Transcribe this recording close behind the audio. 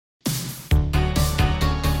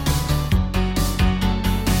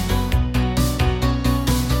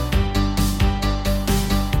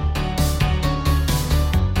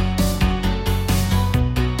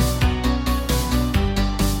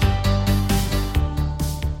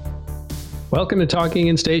Welcome to Talking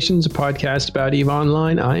in Stations, a podcast about EVE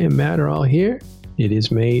Online. I am Matterall here. It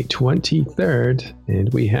is May 23rd,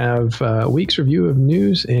 and we have a week's review of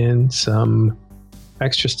news and some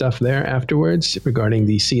extra stuff there afterwards regarding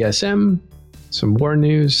the CSM, some war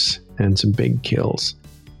news, and some big kills.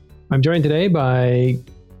 I'm joined today by,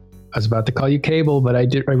 I was about to call you Cable, but I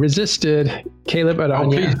resisted. Caleb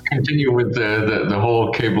Aranya. Please continue with the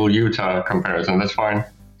whole Cable Utah comparison. That's fine.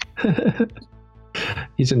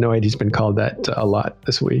 He's annoyed. He's been called that a lot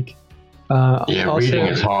this week. Reading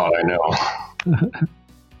is hard, I know.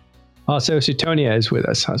 Also, Sutonia is with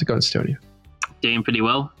us. How's it going, Sutonia? Doing pretty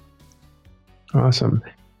well. Awesome.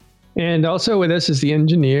 And also with us is the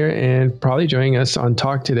engineer, and probably joining us on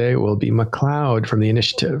Talk today will be McLeod from the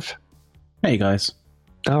Initiative. Hey, guys.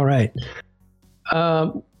 All right.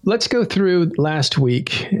 Let's go through last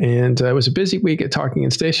week. And it was a busy week at Talking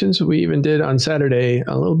in Stations. We even did on Saturday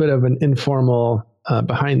a little bit of an informal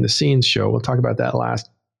behind the scenes show. We'll talk about that last.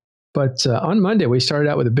 But on Monday, we started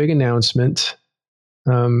out with a big announcement.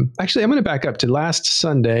 Actually, I'm going to back up to last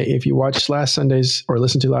Sunday. If you watched last Sunday's or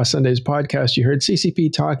listened to last Sunday's podcast, you heard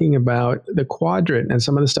CCP talking about the Quadrant and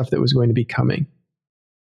some of the stuff that was going to be coming.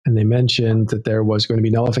 And they mentioned that there was going to be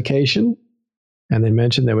nullification. And they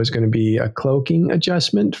mentioned there was going to be a cloaking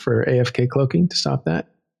adjustment for AFK cloaking to stop that,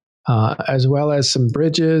 as well as some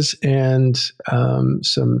bridges and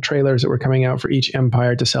some trailers that were coming out for each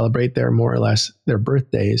empire to celebrate their more or less their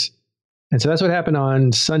birthdays. And so that's what happened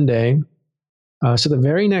on Sunday. So the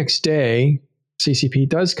very next day, CCP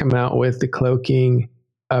does come out with the cloaking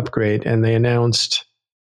upgrade, and they announced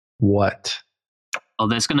what? Oh,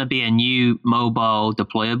 there's going to be a new mobile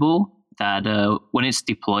deployable that when it's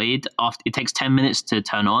deployed, it takes 10 minutes to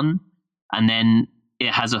turn on, and then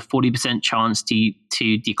it has a 40% chance to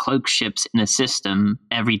decloak ships in a system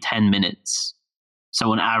every 10 minutes.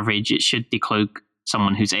 So on average, it should decloak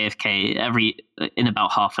someone who's AFK in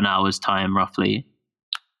about half an hour's time, roughly.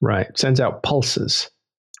 Right. Sends out pulses.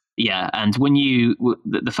 Yeah, and when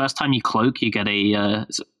the first time you cloak, you get a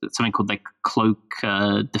something called like cloak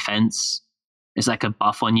defense. It's like a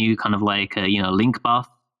buff on you, kind of like a link buff.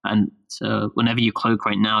 And so whenever you cloak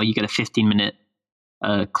right now, you get a 15-minute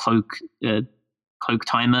cloak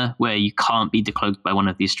timer where you can't be decloaked by one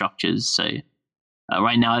of these structures. So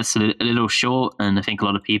right now it's a little short, and I think a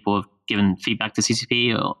lot of people have given feedback to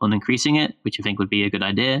CCP on increasing it, which I think would be a good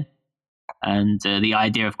idea. And the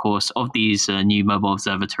idea, of course, of these new mobile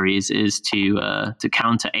observatories is to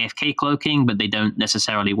counter AFK cloaking, but they don't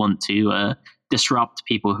necessarily want to disrupt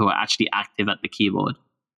people who are actually active at the keyboard.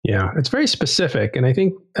 Yeah, it's very specific. And I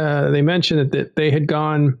think they mentioned that they had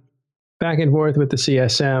gone back and forth with the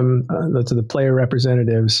CSM, to the player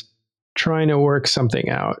representatives, trying to work something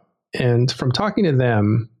out. And from talking to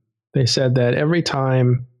them, they said that every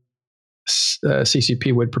time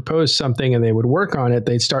CCP would propose something and they would work on it,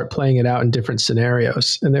 they'd start playing it out in different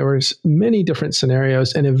scenarios. And there was many different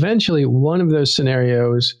scenarios. And eventually one of those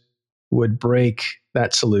scenarios would break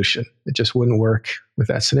that solution. It just wouldn't work with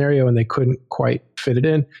that scenario, and they couldn't quite fit it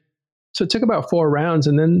in. So it took about 4 rounds,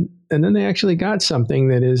 and then they actually got something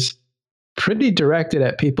that is pretty directed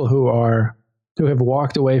at people who have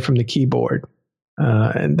walked away from the keyboard.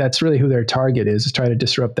 And that's really who their target is try to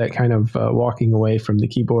disrupt that kind of walking away from the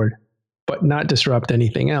keyboard, but not disrupt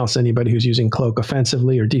anything else. Anybody who's using cloak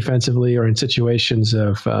offensively or defensively, or in situations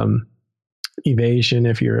of evasion,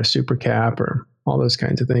 if you're a super cap, or all those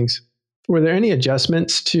kinds of things. Were there any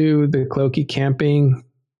adjustments to the cloaky camping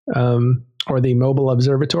or the mobile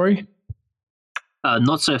observatory?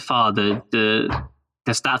 Not so far. The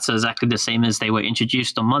stats are exactly the same as they were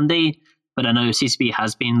introduced on Monday, but I know CCP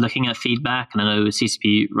has been looking at feedback, and I know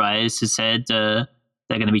CCP Rise has said they're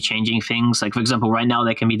going to be changing things. Like, for example, right now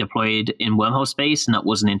they can be deployed in wormhole space, and that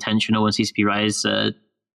wasn't intentional when CCP Rise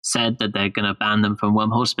said that they're going to ban them from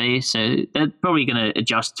wormhole space. So they're probably going to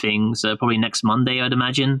adjust things probably next Monday, I'd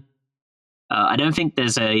imagine. I don't think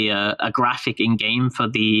there's a graphic in-game for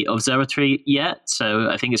the observatory yet, so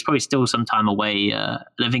I think it's probably still some time away. I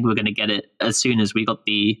don't think we're going to get it as soon as we got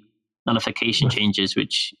the nullification changes,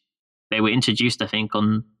 which they were introduced, I think,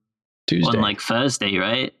 on Tuesday. On like Thursday,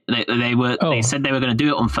 right? They said they were going to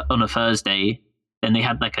do it on a Thursday. Then they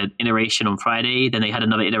had like an iteration on Friday. Then they had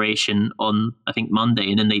another iteration on, I think, Monday,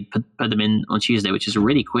 and then they put them in on Tuesday, which is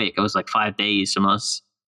really quick. It was like 5 days from us,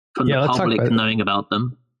 from the public knowing about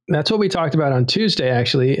them. That's what we talked about on Tuesday,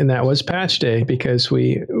 actually, and that was patch day, because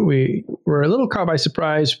we were a little caught by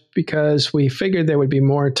surprise because we figured there would be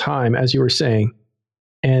more time, as you were saying.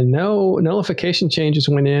 And no nullification changes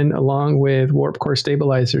went in along with warp core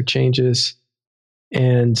stabilizer changes.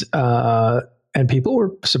 And And people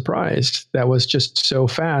were surprised. That was just so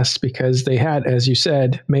fast because they had, as you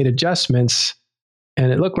said, made adjustments,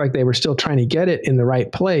 and it looked like they were still trying to get it in the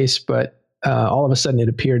right place, but all of a sudden it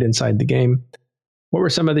appeared inside the game. What were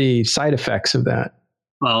some of the side effects of that?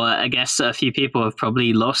 Well, I guess a few people have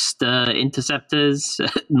probably lost interceptors,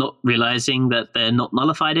 not realizing that they're not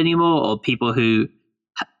nullified anymore, or people who,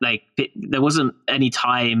 like, there wasn't any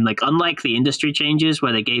time, like, unlike the industry changes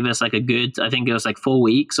where they gave us like a good, I think it was like 4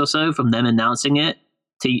 weeks or so from them announcing it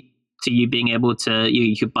to you being able to,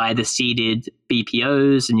 you could buy the seeded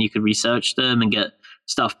BPOs and you could research them and get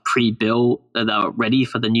stuff pre-built that are ready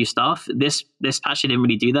for the new stuff. This patch didn't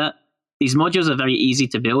really do that. These modules are very easy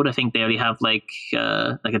to build. I think they only have like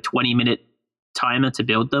a 20-minute timer to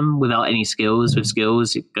build them without any skills. With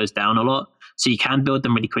skills, it goes down a lot. So you can build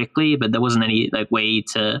them really quickly, but there wasn't any like way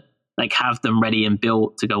to like have them ready and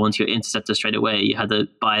built to go onto your interceptor straight away. You had to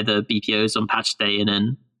buy the BPOs on patch day and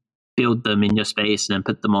then build them in your space and then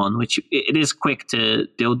put them on, which it is quick to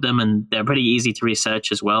build them, and they're pretty easy to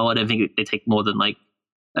research as well. I don't think they take more than like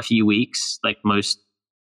a few weeks, like most,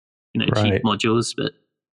 cheap modules. But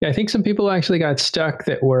yeah, I think some people actually got stuck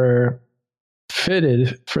that were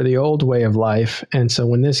fitted for the old way of life. And so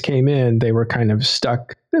when this came in, they were kind of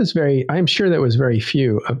stuck. I'm sure there was very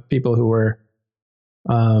few of people who were,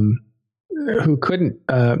 who couldn't,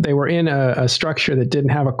 they were in a structure that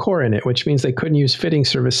didn't have a core in it, which means they couldn't use fitting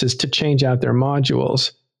services to change out their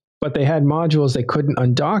modules, but they had modules they couldn't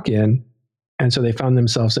undock in. And so they found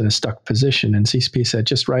themselves in a stuck position. And CCP said,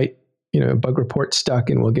 just write, bug report stuck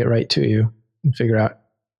and we'll get right to you and figure out.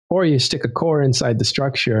 Or you stick a core inside the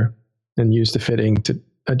structure and use the fitting to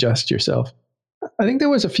adjust yourself. I think there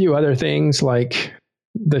was a few other things like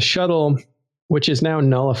the shuttle, which is now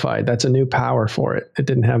nullified. That's a new power for it. It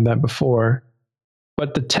didn't have that before.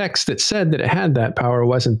 But the text that said that it had that power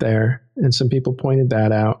wasn't there. And some people pointed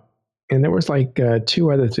that out. And there was like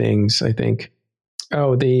two other things, I think.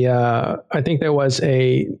 Oh, I think there was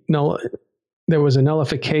a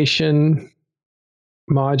nullification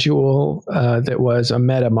module that was a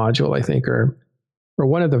meta module, I think, or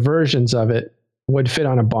one of the versions of it would fit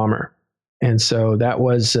on a bomber. And so that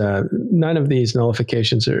was none of these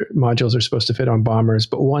nullifications or modules are supposed to fit on bombers,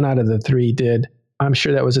 but one out of the three did. I'm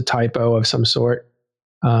sure that was a typo of some sort.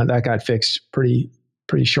 That got fixed pretty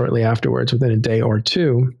shortly afterwards, within a day or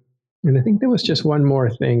two. And I think there was just one more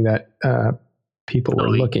thing that people were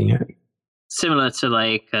looking at. Similar to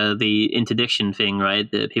like the interdiction thing,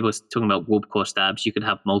 right? The people talking about warp core stabs, you could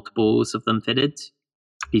have multiples of them fitted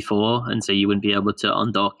before, and so you wouldn't be able to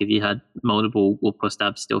undock if you had multiple warp core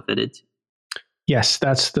stabs still fitted. Yes,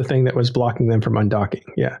 that's the thing that was blocking them from undocking.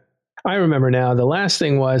 Yeah, I remember now. The last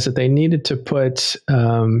thing was that they needed to put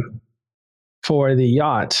for the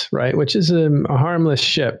yacht, right, which is a harmless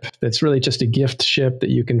ship that's really just a gift ship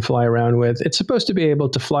that you can fly around with. It's supposed to be able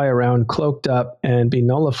to fly around cloaked up and be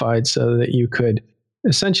nullified so that you could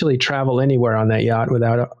essentially travel anywhere on that yacht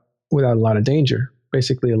without a lot of danger.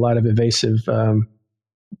 Basically, a lot of evasive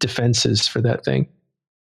defenses for that thing.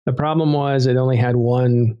 The problem was it only had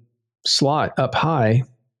one slot up high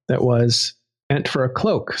that was meant for a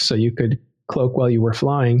cloak, so you could cloak while you were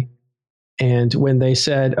flying. And when they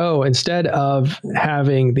said, oh, instead of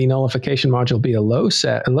having the nullification module be a low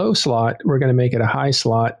slot, we're going to make it a high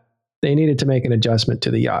slot, they needed to make an adjustment to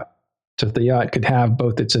the yacht. So the yacht could have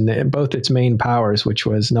both its main powers, which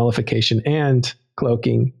was nullification and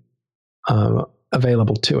cloaking,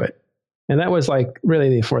 available to it. And that was like really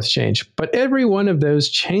the fourth change. But every one of those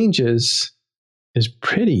changes is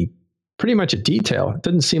pretty much a detail. It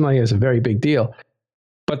doesn't seem like it's a very big deal.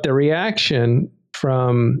 But the reaction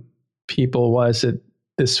from people was that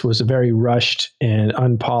this was a very rushed and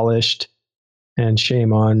unpolished, and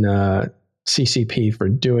shame on CCP for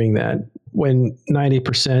doing that when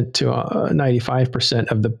 90% to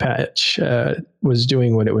 95% of the patch was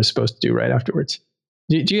doing what it was supposed to do right afterwards.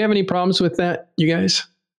 Do you have any problems with that, you guys?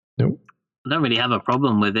 Nope. I don't really have a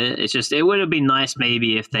problem with it. It's just, it would have been nice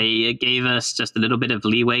maybe if they gave us just a little bit of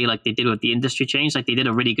leeway like they did with the industry change. Like they did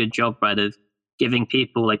a really good job, right, of giving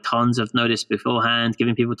people like tons of notice beforehand,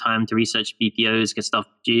 giving people time to research BPOs, get stuff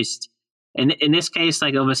produced. And in this case,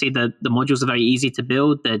 like obviously the modules are very easy to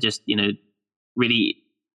build. They're just, really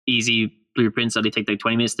easy blueprints that they take like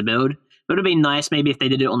 20 minutes to build. It would have been nice maybe if they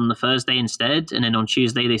did it on the Thursday instead, and then on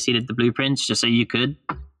Tuesday they seeded the blueprints just so you could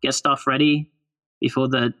get stuff ready before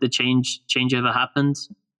the changeover happened.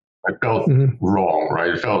 It felt wrong,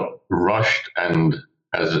 right? It felt rushed and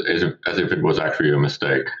as if it was actually a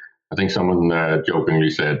mistake. I think someone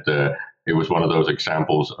jokingly said it was one of those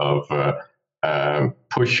examples of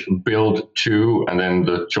push build to, and then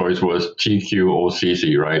the choice was TQ or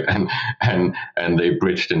CC, right? And they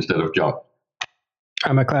bridged instead of jumped.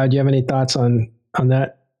 McLeod, do you have any thoughts on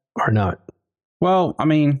that or not? Well, I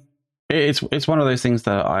mean, it's one of those things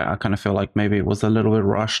that I kind of feel like maybe it was a little bit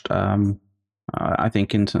rushed. I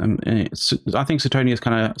think I think Suetonius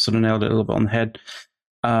kind of sort of nailed it a little bit on the head.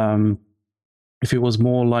 If it was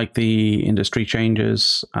more like the industry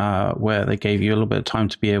changes, where they gave you a little bit of time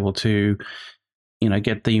to be able to,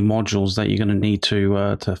 get the modules that you're going to need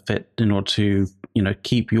to fit in order to,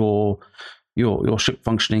 keep your ship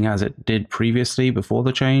functioning as it did previously before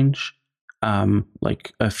the change,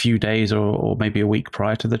 like a few days or maybe a week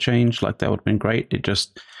prior to the change, like that would have been great. It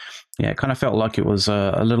just, it kind of felt like it was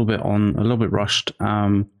a little bit rushed.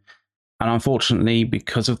 And unfortunately,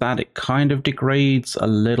 because of that, it kind of degrades a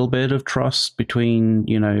little bit of trust between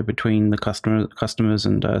the customers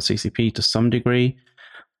and CCP to some degree.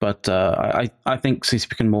 But I think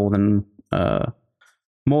CCP can more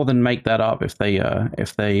than make that up if they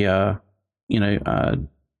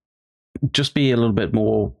just be a little bit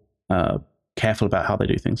more careful about how they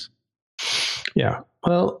do things. Yeah.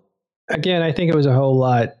 Well, again, I think it was a whole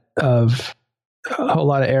lot of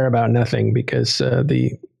air about nothing, because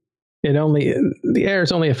the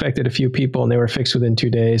errors only affected a few people and they were fixed within 2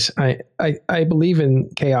 days. I believe in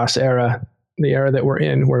chaos era, the era that we're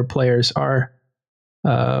in, where players are,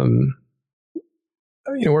 where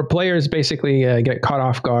players basically get caught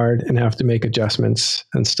off guard and have to make adjustments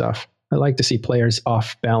and stuff. I like to see players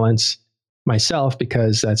off balance myself,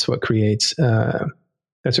 because that's what creates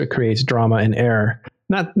drama and error.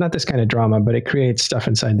 Not this kind of drama, but it creates stuff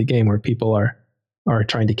inside the game where people are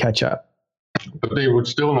trying to catch up. But they would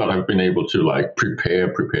still not have been able to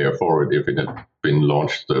prepare for it if it had been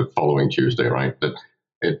launched the following Tuesday, right? That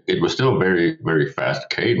it was still very, very fast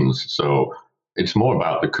cadence. So it's more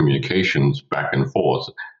about the communications back and forth.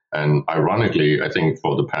 And ironically, I think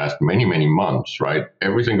for the past many, many months, right,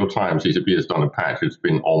 every single time CCP has done a patch, it's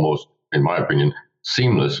been almost, in my opinion,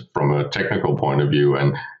 seamless from a technical point of view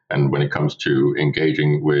and when it comes to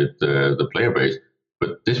engaging with the player base.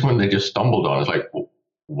 But this one they just stumbled on. It's like,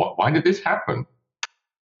 why did this happen?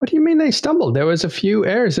 What do you mean they stumbled? There was a few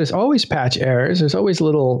errors. There's always patch errors. There's always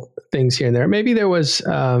little things here and there. Maybe there was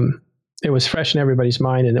it was fresh in everybody's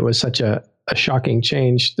mind, and it was such a shocking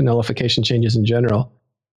change, the nullification changes in general,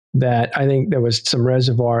 that I think there was some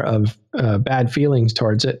reservoir of bad feelings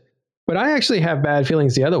towards it. But I actually have bad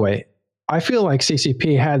feelings the other way. I feel like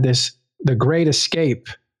CCP had the great escape.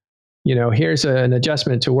 Here's an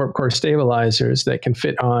adjustment to warp core stabilizers that can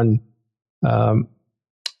fit on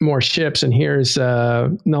more ships, and here's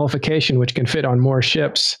nullification, which can fit on more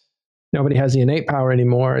ships. Nobody has the innate power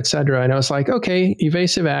anymore, etc. And I was like, okay,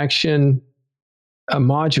 evasive action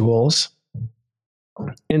modules.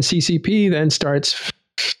 And CCP then starts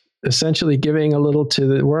essentially giving a little to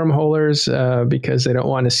the wormholers because they don't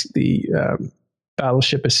want the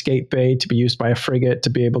battleship escape bay to be used by a frigate to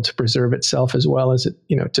be able to preserve itself as well as it,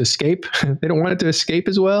 to escape. They don't want it to escape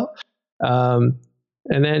as well. And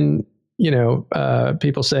then,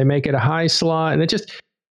 people say make it a high slot, and it just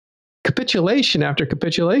capitulation after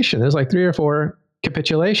capitulation. There's like 3 or 4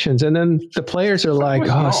 capitulations, and then the players are like,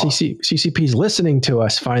 "Oh, CCP's listening to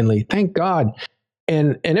us finally, thank God."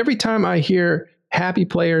 And every time I hear happy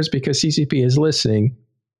players because CCP is listening,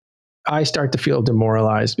 I start to feel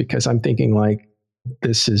demoralized, because I'm thinking like,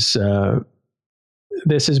 this is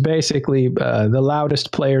basically the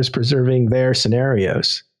loudest players preserving their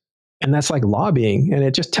scenarios. And that's like lobbying. And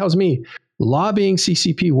it just tells me lobbying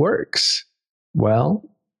CCP works. Well,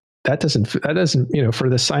 that doesn't, for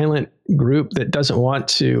the silent group that doesn't want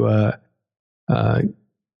to,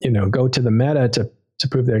 go to the meta to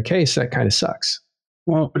prove their case, that kind of sucks.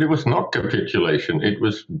 Well, but it was not capitulation. It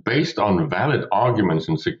was based on valid arguments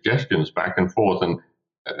and suggestions back and forth. And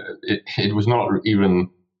it was not even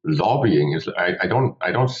lobbying. I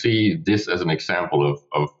don't see this as an example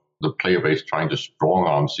of the player base trying to strong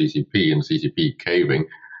arm CCP and CCP caving.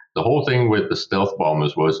 The whole thing with the stealth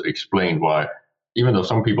bombers was explained why, even though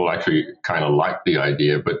some people actually kind of liked the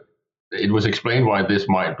idea, but it was explained why this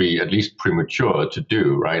might be at least premature to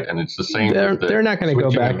do, right? And it's the same. They're not going to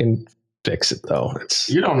go back and fix it, though.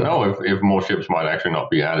 You don't know if more ships might actually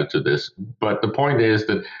not be added to this. But the point is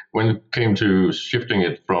that when it came to shifting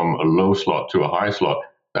it from a low slot to a high slot,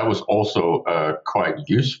 that was also a quite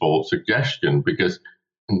useful suggestion, because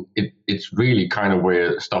it's really kind of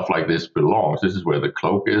where stuff like this belongs. This is where the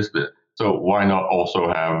cloak is. So why not also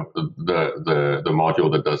have the module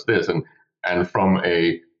that does this? And from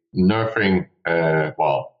a nerfing,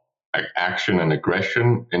 action and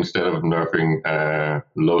aggression instead of nerfing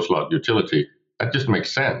low slot utility, that just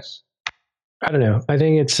makes sense. I don't know. I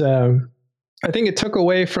think it's. I think it took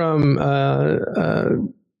away from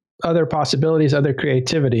other possibilities, other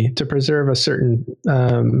creativity to preserve a certain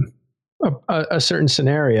a certain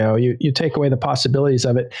scenario. You take away the possibilities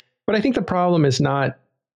of it. But I think the problem is not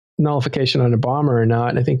nullification on a bomber or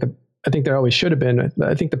not. I think there always should have been.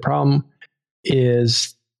 I think the problem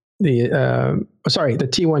is the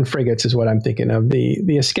T1 frigates is what I'm thinking of.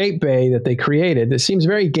 The escape bay that they created that seems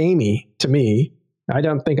very gamey to me. I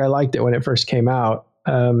don't think I liked it when it first came out.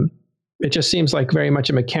 It just seems like very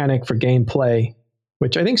much a mechanic for gameplay,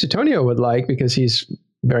 which I think Suetonio would like because he's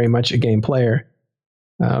very much a game player.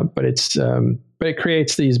 But it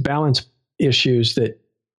creates these balance issues that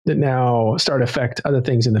now start to affect other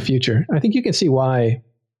things in the future. I think you can see why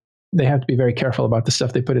they have to be very careful about the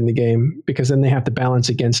stuff they put in the game, because then they have to balance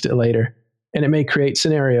against it later. And it may create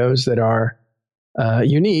scenarios that are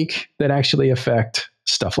unique that actually affect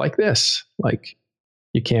stuff like this. Like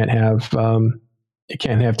you can't have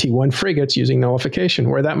T1 frigates using nullification,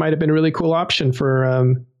 where that might have been a really cool option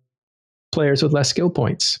for players with less skill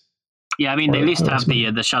points. Yeah, I mean, they at least have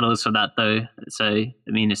the shuttles for that, though. So, I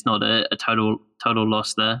mean, it's not a total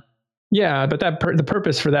loss there. Yeah, but the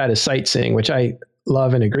purpose for that is sightseeing, which I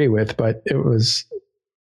love and agree with. But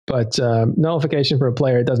nullification for a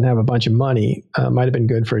player that doesn't have a bunch of money might have been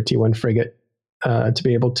good for a T1 frigate to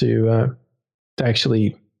be able to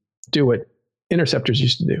actually do what interceptors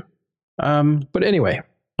used to do. But anyway,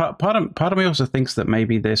 part of me also thinks that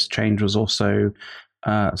maybe this change was also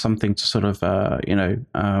something to sort of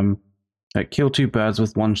like kill two birds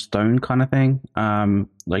with one stone kind of thing.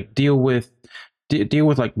 Like deal with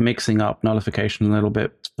like mixing up nullification a little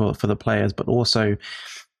bit for the players, but also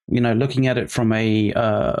looking at it from a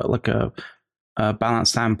balance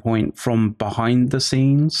standpoint from behind the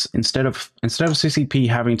scenes, instead of CCP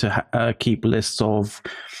having to keep lists of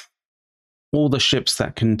all the ships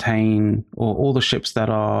that contain, or all the ships that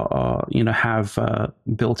are have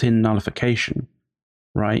built-in nullification,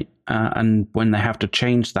 right? And when they have to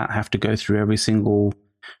change that, have to go through every single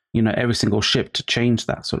ship to change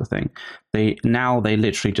that sort of thing. They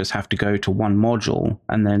literally just have to go to one module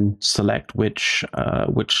and then select which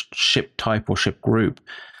ship type or ship group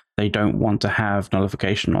they don't want to have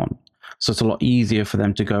nullification on. So it's a lot easier for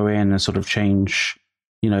them to go in and sort of change,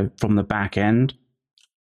 from the back end.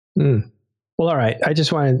 Well, all right. I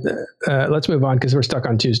just wanted, let's move on because we're stuck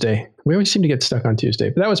on Tuesday. We always seem to get stuck on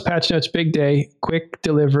Tuesday. But that was Patch Notes, big day, quick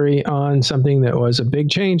delivery on something that was a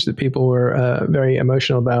big change that people were very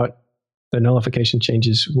emotional about, the nullification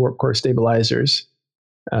changes, warp core stabilizers.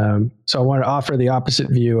 So I wanted to offer the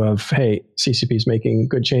opposite view of, hey, CCP is making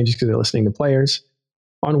good changes because they're listening to players.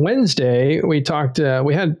 On Wednesday, we talked,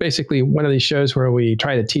 we had basically one of these shows where we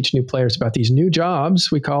try to teach new players about these new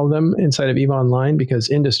jobs, we call them, inside of EVE Online, because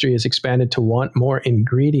industry has expanded to want more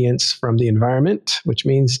ingredients from the environment, which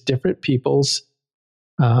means different people's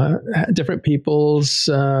gameplay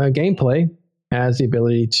has the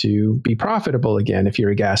ability to be profitable again. If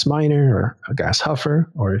you're a gas miner or a gas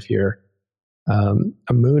huffer, or if you're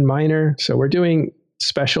a moon miner. So we're doing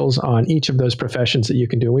specials on each of those professions that you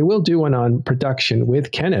can do. We will do one on production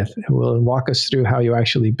with Kenneth, who will walk us through how you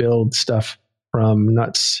actually build stuff from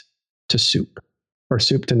nuts to soup, or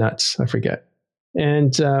soup to nuts, I forget.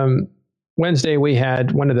 And Wednesday we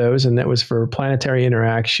had one of those, and that was for planetary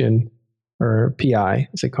interaction, or PI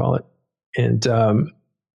as they call it. And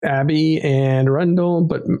Abby and Rundle,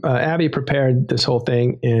 but Abby prepared this whole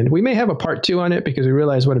thing, and we may have a part 2 on it because we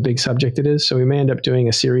realize what a big subject it is. So we may end up doing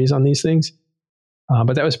a series on these things.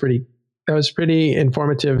 But that was pretty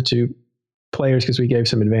informative to players because we gave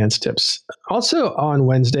some advanced tips. Also on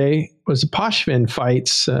Wednesday was the Poshvin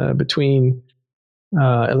fights between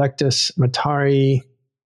Electus, Matari,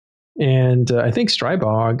 and I think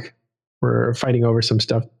Strybog were fighting over some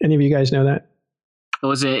stuff. Any of you guys know that? It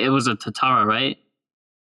was a Tatara, right?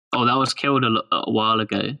 Oh, that was killed a while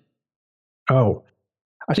ago. Oh,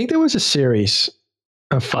 I think there was a series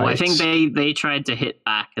of fights. Oh, I think they tried to hit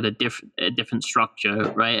back at a different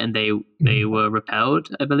structure, right? And they were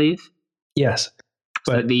repelled, I believe. Yes,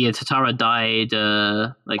 but so the Tatara died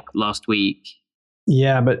like last week.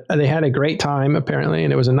 Yeah, but they had a great time apparently,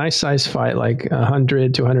 and it was a nice size fight, like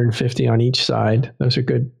 100 to 150 on each side. Those are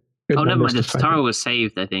good. Oh, never mind. The Tatara was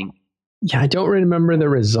saved, I think. Yeah, I don't remember the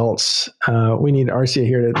results. We need Arcia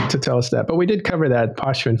here to tell us that. But we did cover that,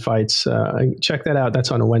 Poshvin fights. Check that out.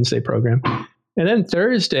 That's on a Wednesday program. And then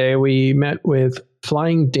Thursday, we met with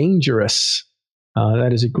Flying Dangerous.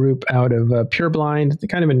 That is a group out of Pureblind,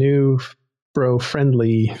 kind of a new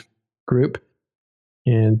bro-friendly group.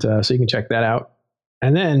 And so you can check that out.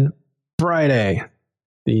 And then Friday,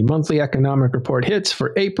 the monthly economic report hits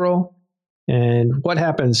for April. And what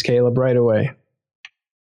happens, Caleb, right away?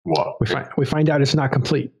 What? We find out it's not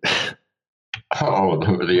complete. Oh,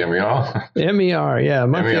 the MER? MER, yeah.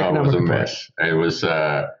 Monthly MER economic was a report. mess. It was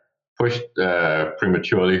pushed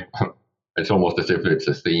prematurely. It's almost as if it's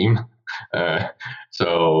a theme.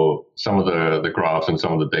 So some of the graphs and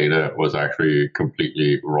some of the data was actually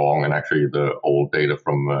completely wrong, and actually the old data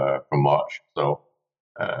from March. So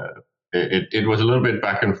it was a little bit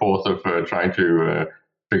back and forth of trying to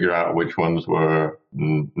figure out which ones were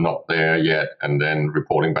not there yet, and then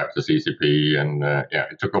reporting back to CCP. And yeah,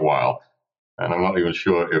 it took a while. And I'm not even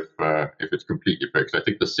sure if it's completely fixed. I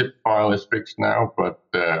think the zip file is fixed now, but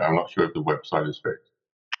I'm not sure if the website is fixed.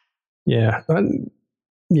 Yeah.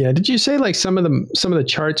 Yeah. Did you say like some of the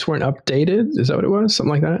charts weren't updated? Is that what it was?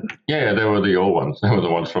 Something like that? Yeah, they were the old ones. They were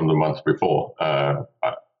the ones from the month before.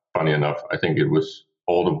 Funny enough, I think it was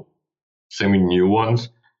all the semi-new ones,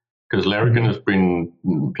 because Larrikin has been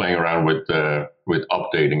playing around with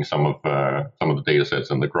updating some of the data sets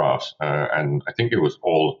and the graphs, and I think it was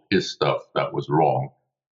all his stuff that was wrong.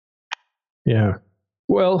 Yeah.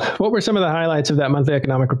 Well, what were some of the highlights of that monthly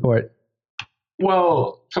economic report?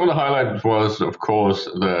 Well, some of the highlights was, of course,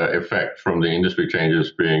 the effect from the industry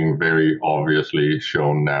changes being very obviously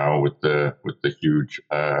shown now with the huge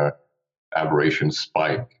aberration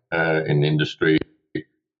spike in industry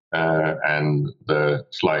and the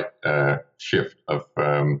slight shift of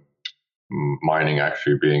mining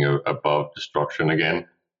actually being above destruction again,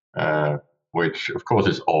 which of course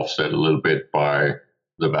is offset a little bit by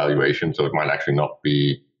the valuation, so it might actually not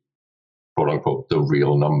be quote unquote the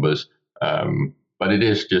real numbers. But it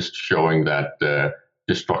is just showing that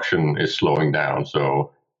destruction is slowing down.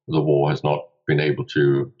 So the war has not been able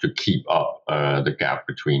to keep up the gap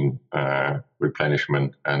between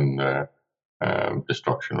replenishment and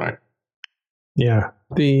destruction, right? Yeah.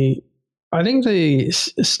 I think the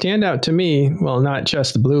standout to me, well, not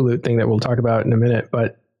just the blue loot thing that we'll talk about in a minute,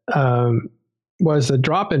 but was the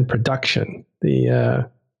drop in production. I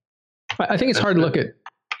think it's hard to look at.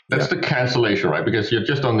 That's the cancellation, right? Because you're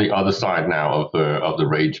just on the other side now of the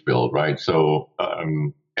rage build, right? So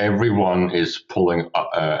everyone is pulling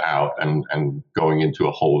out and going into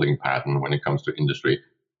a holding pattern when it comes to industry.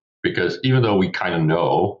 Because even though we kind of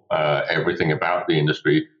know everything about the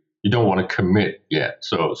industry, you don't want to commit yet.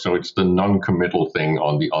 So it's the non-committal thing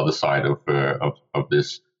on the other side of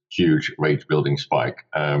this huge rage building spike.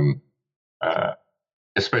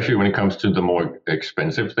 Especially when it comes to the more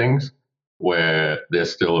expensive things, where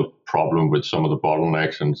there's still a problem with some of the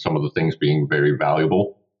bottlenecks and some of the things being very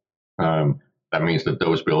valuable. That means that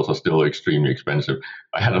those bills are still extremely expensive.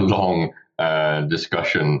 I had a long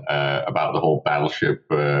discussion about the whole battleship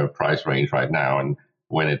price range right now, and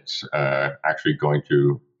when it's actually going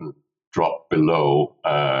to drop below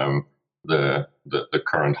the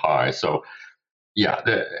current high. So yeah,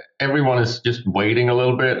 everyone is just waiting a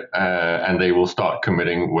little bit, and they will start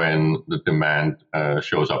committing when the demand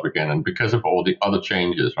shows up again. And because of all the other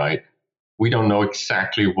changes, right, we don't know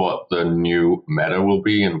exactly what the new meta will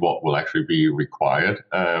be and what will actually be required.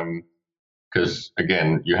 Because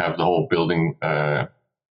again, you have the whole building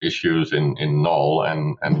issues in Null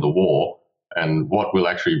and the war, and what will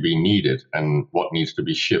actually be needed and what needs to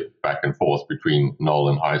be shipped back and forth between Null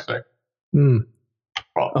and HiSec.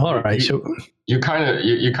 Well, all right. You kind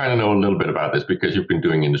of know a little bit about this because you've been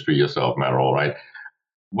doing industry yourself, Marol, right?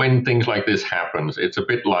 When things like this happens, it's a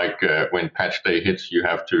bit like when patch day hits, you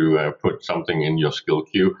have to put something in your skill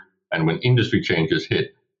queue, and when industry changes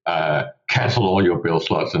hit, cancel all your build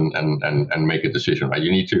slots and make a decision, right?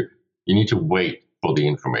 You need to wait for the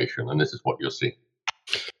information, and this is what you'll see.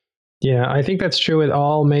 Yeah, I think that's true with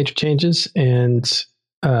all major changes, and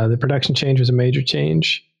the production change was a major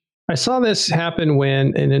change. I saw this happen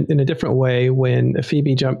when, in a different way, when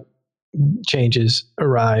Phoebe jump changes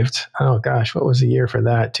arrived. Oh gosh, what was the year for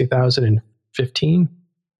that? 2015,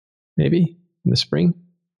 maybe in the spring.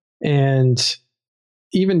 And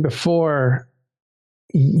even before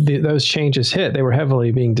those changes hit, they were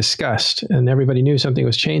heavily being discussed, and everybody knew something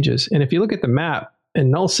was changes. And if you look at the map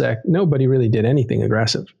in nullsec, nobody really did anything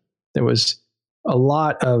aggressive. There was a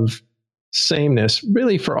lot of sameness,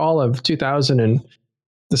 really, for all of 2000 and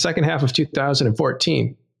the second half of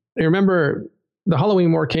 2014. I remember the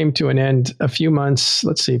Halloween war came to an end a few months,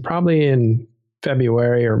 let's see, probably in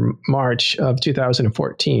February or March of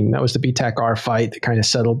 2014. That was the BTAC-R fight that kind of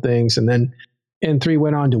settled things. And then N3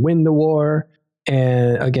 went on to win the war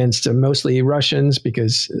and against mostly Russians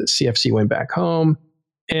because CFC went back home.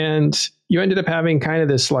 And you ended up having kind of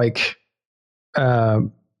this like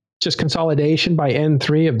just consolidation by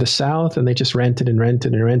N3 of the South, and they just rented and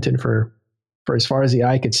rented and rented for as far as the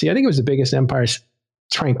eye could see. I think it was the biggest empire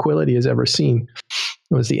Tranquility has ever seen.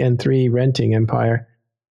 It was the N3 renting empire.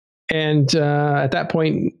 And at that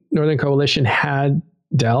point, Northern Coalition had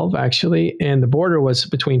Delve, actually, and the border was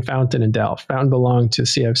between Fountain and Delve. Fountain belonged to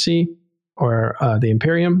CFC, or the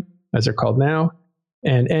Imperium, as they're called now,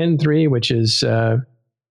 and N3, which is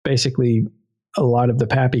basically a lot of the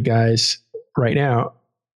Pappy guys right now,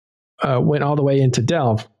 went all the way into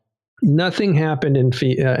Delve. Nothing happened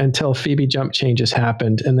until Phoebe jump changes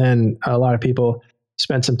happened, and then a lot of people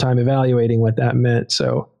spent some time evaluating what that meant.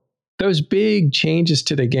 So those big changes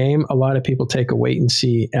to the game, a lot of people take a wait and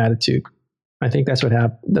see attitude. I think that's what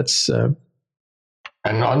happened.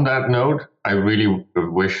 And on that note, I really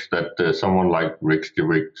wish that someone like Rick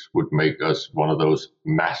DeRix would make us one of those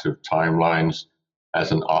massive timelines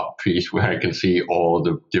as an art piece where I can see all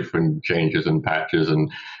the different changes and patches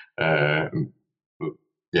and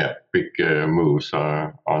big moves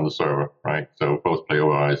on the server, right? So both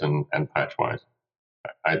player-wise and patch-wise.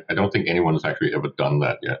 I don't think anyone has actually ever done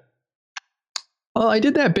that yet. Well, I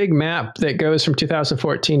did that big map that goes from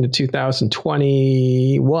 2014 to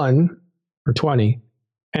 2021 or 20,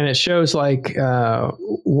 and it shows like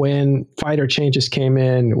when fighter changes came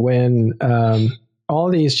in, when all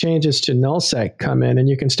these changes to nullsec come in, and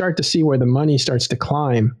you can start to see where the money starts to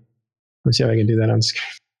climb. Let's see if I can do that on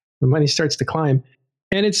screen. The money starts to climb,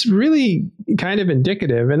 and it's really kind of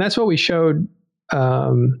indicative, and that's what we showed.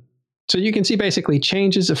 So you can see basically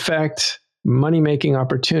changes affect money-making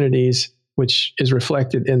opportunities, which is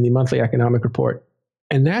reflected in the monthly economic report.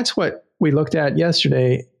 And that's what we looked at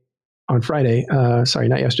yesterday on Friday. Sorry,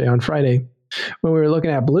 not yesterday, on Friday, when we were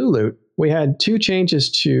looking at Blue Loot. We had two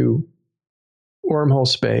changes to wormhole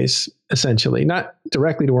space, essentially, not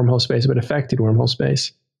directly to wormhole space, but affected wormhole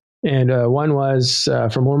space. And one was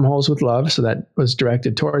from Wormholes with Love, so that was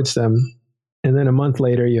directed towards them. And then a month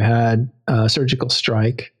later, you had Surgical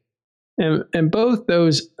Strike. And both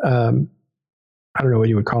those, I don't know what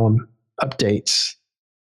you would call them, updates,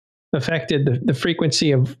 affected the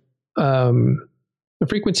frequency of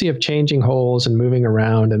changing holes and moving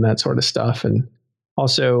around and that sort of stuff. And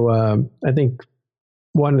also, I think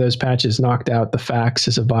one of those patches knocked out the fax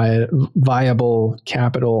as a viable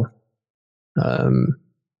capital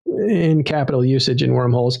in capital usage in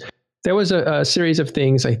wormholes. There was a series of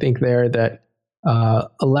things, I think, there that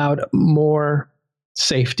allowed more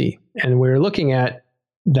safety. And we're looking at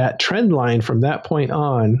that trend line from that point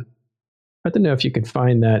on. I don't know if you can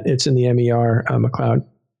find that. It's in the MER, McLeod,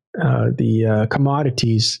 the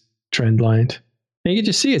commodities trend line. And you can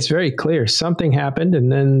just see it's very clear. Something happened, and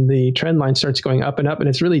then the trend line starts going up, and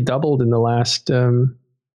it's really doubled in the last I1.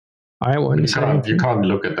 You can't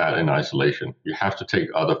look at that in isolation. You have to take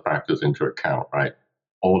other factors into account, right?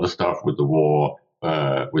 All the stuff with the war,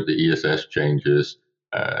 with the ESS changes.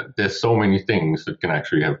 There's so many things that can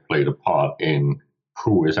actually have played a part in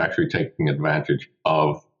who is actually taking advantage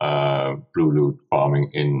of blue loot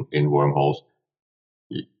farming in wormholes.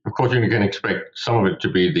 Of course, you can expect some of it to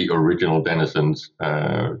be the original denizens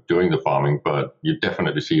doing the farming, but you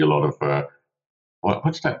definitely see a lot of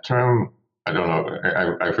what's that term? I don't know.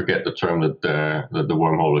 I forget the term that the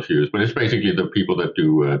wormholers use, but it's basically the people that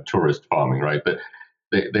do tourist farming, right?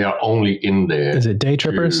 They are only in there. Is it day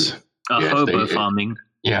trippers? Hobo farming.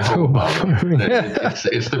 Yeah, hobo farming.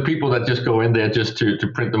 It's the people that just go in there just to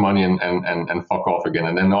print the money and fuck off again,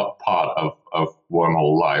 and they're not part of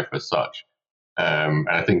wormhole life as such. And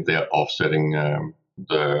I think they're offsetting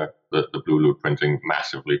the blue loot printing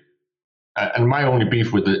massively. And my only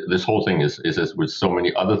beef with this whole thing is as with so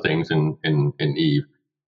many other things in EVE,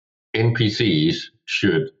 NPCs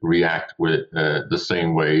should react with the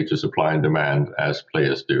same way to supply and demand as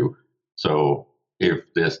players do. So if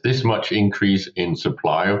there's this much increase in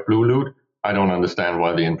supply of blue loot, I don't understand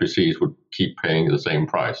why the NPCs would keep paying the same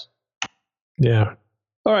price. Yeah.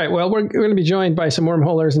 All right. Well, we're going to be joined by some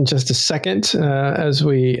wormholers in just a second as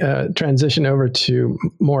we transition over to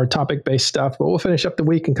more topic-based stuff. But we'll finish up the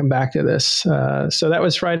week and come back to this. So that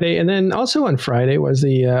was Friday, and then also on Friday was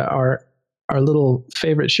the our little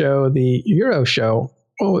favorite show, the Euro show.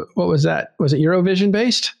 What was that? Was it Eurovision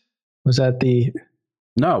based? Was that the?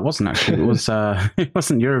 No, it wasn't actually. It was. It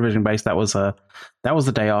wasn't Eurovision based. That was the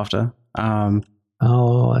day after.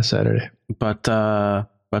 Last Saturday. But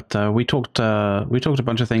we talked a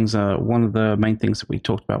bunch of things. One of the main things that we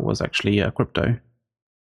talked about was actually crypto,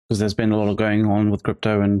 because there's been a lot going on with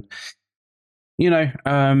crypto, and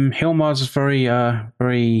Hilmar's very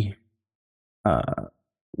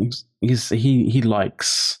he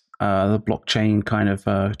likes the blockchain kind of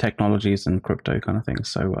technologies and crypto kind of things.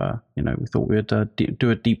 So we thought we'd do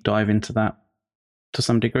a deep dive into that to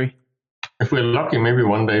some degree. If we're lucky, maybe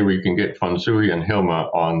one day we can get Fonsui and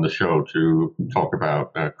Hilmar on the show to talk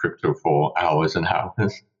about crypto for hours and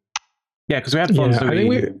hours. Yeah, because we had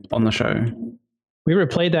Fonz on the show. We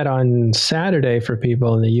replayed that on Saturday for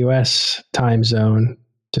people in the U.S. time zone,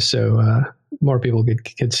 just so more people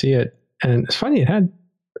could see it. And it's funny, it had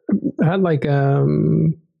like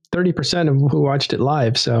 30% of who watched it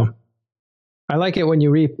live. So I like it when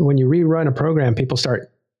you rerun a program, people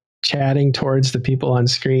start chatting towards the people on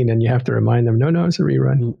screen, and you have to remind them, no, it's a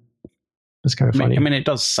rerun. It's kind of funny. I mean, it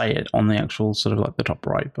does say it on the actual sort of like the top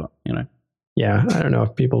right, but Yeah, I don't know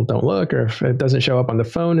if people don't look or if it doesn't show up on the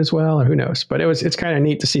phone as well, or who knows. But it's kind of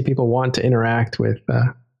neat to see people want to interact with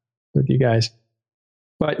you guys.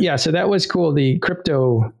 But yeah, so that was cool. The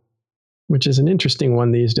crypto, which is an interesting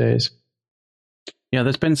one these days. Yeah,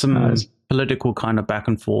 there's been some political kind of back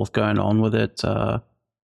and forth going on with it.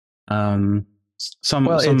 Some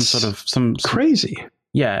crazy.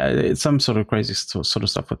 Yeah, it's some sort of crazy sort of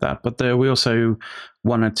stuff with that. But we also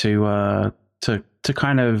wanted to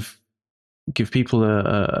kind of give people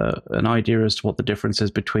an idea as to what the difference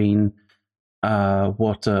is between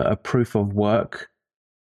what a proof of work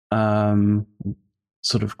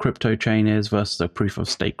sort of crypto chain is versus a proof of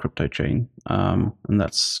stake crypto chain, and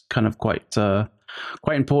that's kind of quite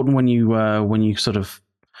important when you sort of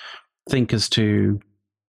think as to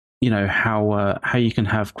how you can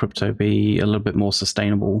have crypto be a little bit more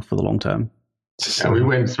sustainable for the long term. And we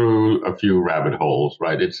went through a few rabbit holes,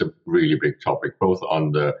 right? It's a really big topic, both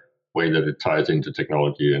on the way that it ties into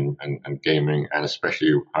technology and gaming, and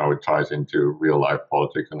especially how it ties into real life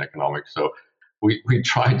politics and economics. So we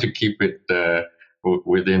tried to keep it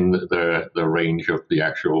within the range of the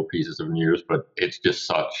actual pieces of news, but it's just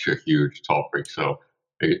such a huge topic. So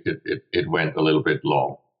it went a little bit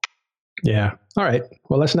long. Yeah. All right.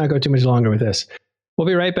 Well, let's not go too much longer with this. We'll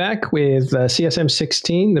be right back with CSM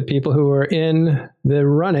 16, the people who are in the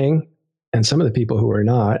running and some of the people who are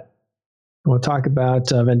not. We'll talk about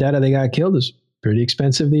Vendetta. They got killed. It's pretty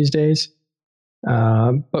expensive these days.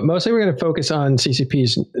 But mostly we're going to focus on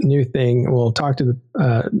CCP's new thing. We'll talk to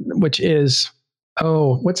which is,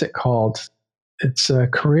 what's it called? It's a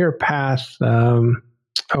career path.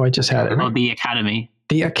 I just had it. Oh, the Academy.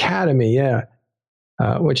 The Academy, yeah.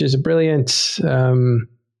 Which is a brilliant,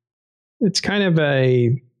 it's kind of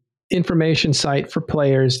a information site for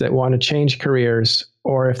players that want to change careers,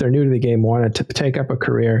 or if they're new to the game, want to take up a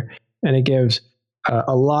career. And it gives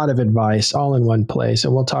a lot of advice all in one place.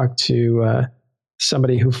 And we'll talk to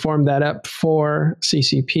somebody who formed that up for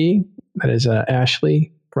CCP. That is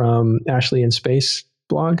Ashley from Ashley in Space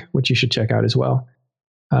blog, which you should check out as well.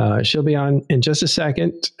 She'll be on in just a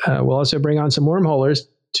second. We'll also bring on some wormholers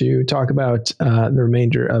to talk about the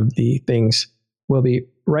remainder of the things. We'll be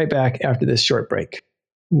right back after this short break.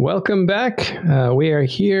 Welcome back. We are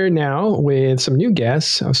here now with some new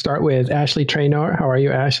guests. I'll start with Ashley Traynor. How are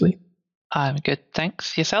you, Ashley? I'm good,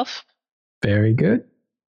 thanks. Yourself? Very good.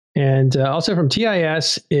 And also from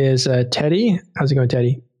TIS is Teddy. How's it going,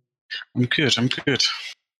 Teddy? I'm good.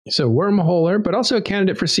 So wormholer, but also a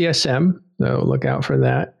candidate for CSM. So look out for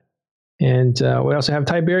that. And we also have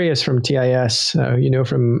Tiberius from TIS,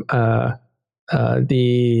 from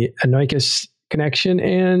the Anoikis connection,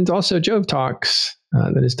 and also Jove Talks.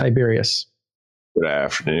 That is Tiberius. Good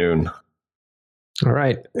afternoon. All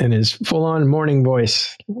right. And his full-on morning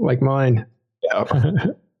voice, like mine. Yep.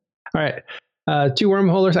 All right. 2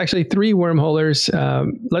 wormholers, actually 3 wormholers.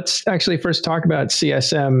 Let's actually first talk about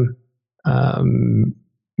CSM.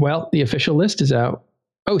 Well, the official list is out.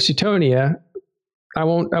 Oh, Suetonia. I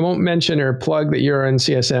won't mention or plug that you're on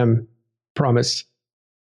CSM. Promise.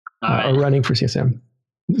 Or running for CSM.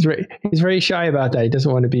 He's very shy about that. He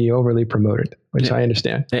doesn't want to be overly promoted, which I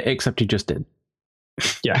understand. Except he just did.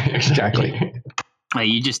 Yeah, exactly.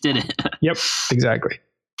 You just did it. Yep, exactly.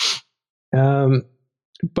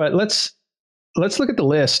 But let's look at the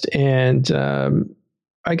list, and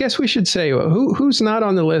I guess we should say who's not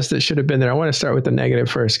on the list that should have been there. I want to start with the negative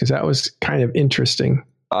first, because that was kind of interesting.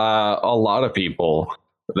 A lot of people.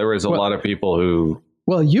 There was a lot of people who.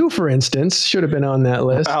 Well, you, for instance, should have been on that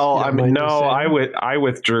list. Well, I mean, no, I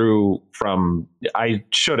withdrew from. I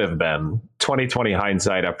should have been. 2020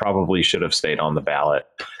 hindsight, I probably should have stayed on the ballot.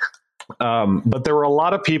 But there were a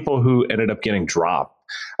lot of people who ended up getting dropped.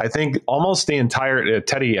 I think almost the entire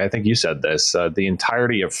Teddy. I think you said this. The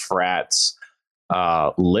entirety of Frat's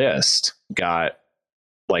list got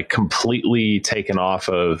like completely taken off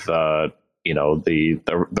of the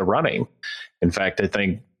running. In fact, I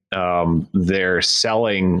think they're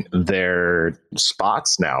selling their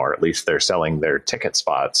spots now, or at least they're selling their ticket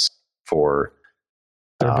spots for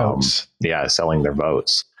their votes. Yeah, selling their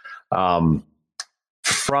votes.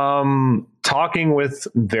 From talking with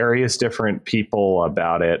various different people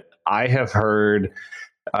about it, I have heard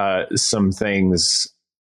some things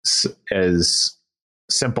as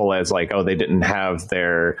simple as like, oh, they didn't have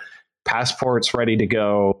their passports ready to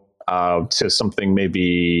go, to something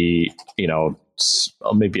maybe,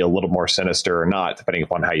 maybe a little more sinister or not, depending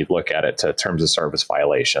upon how you look at it, to terms of service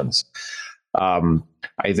violations.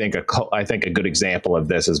 I think a good example of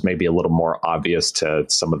this is maybe a little more obvious to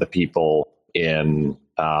some of the people in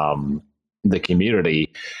the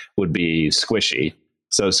community would be Squishy.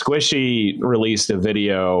 So Squishy released a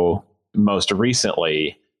video most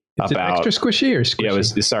recently about Extra Squishy or Squishy? Yeah,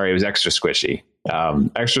 it was Extra Squishy.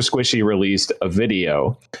 Extra Squishy released a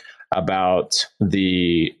video about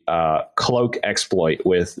the cloak exploit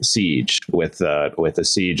with Siege, with a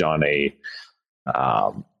Siege on a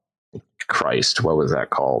what was that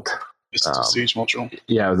called? It's the Siege module.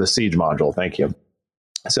 Yeah, the Siege module. Thank you.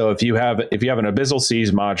 So if you have an Abyssal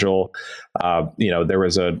Siege module, there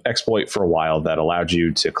was an exploit for a while that allowed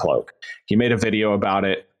you to cloak. He made a video about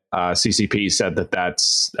it. CCP said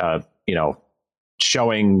that's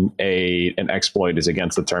showing an exploit is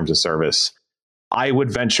against the terms of service. I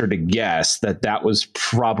would venture to guess that was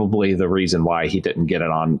probably the reason why he didn't get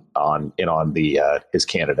it on the his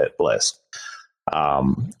candidate list.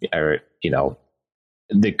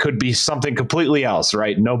 There could be something completely else,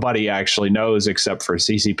 right? Nobody actually knows except for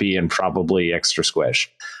CCP and probably Extra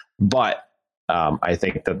Squish. But I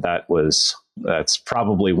think that's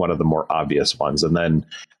probably one of the more obvious ones. And then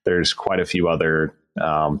there's quite a few other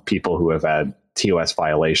people who have had TOS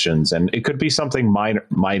violations, and it could be something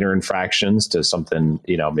minor infractions to something,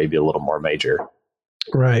 maybe a little more major.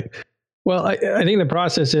 Right. Well, I think the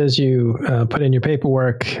process is you put in your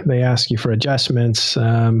paperwork, they ask you for adjustments,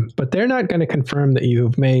 but they're not going to confirm that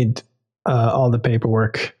you've made all the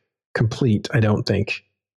paperwork complete, I don't think.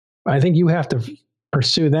 I think you have to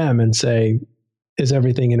pursue them and say, is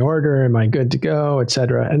everything in order? Am I good to go, et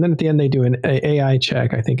cetera? And then at the end, they do an AI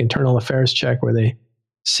check, I think internal affairs check, where they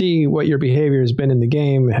see what your behavior has been in the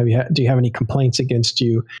game. Do you have any complaints against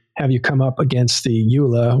you? Have you come up against the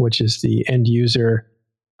EULA, which is the end user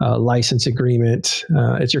license agreement?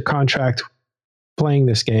 It's your contract playing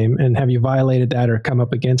this game, and have you violated that or come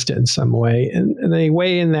up against it in some way? And they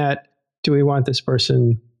weigh in that, do we want this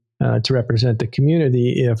person to represent the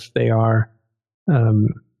community if they are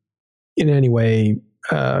in any way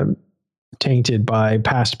tainted by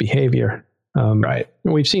past behavior? Right.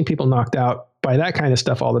 And we've seen people knocked out by that kind of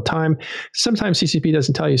stuff all the time. Sometimes CCP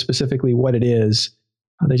doesn't tell you specifically what it is.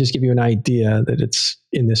 They just give you an idea that it's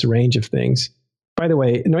in this range of things. By the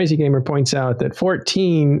way, Noisy Gamer points out that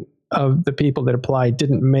 14 of the people that applied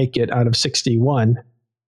didn't make it out of 61.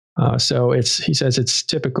 So he says it's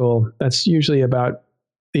typical. That's usually about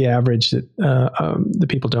the average that the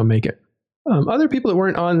people don't make it. Other people that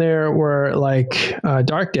weren't on there were like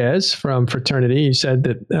Dark Des from Fraternity. You said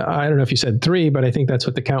that, I don't know if you said 3, but I think that's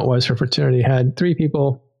what the count was for Fraternity. Had 3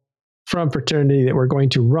 people from Fraternity that were going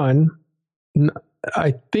to run.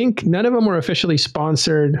 I think none of them were officially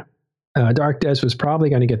sponsored. Dark Des was probably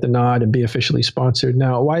going to get the nod and be officially sponsored.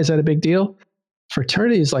 Now, why is that a big deal?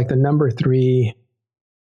 Fraternity is like the number 3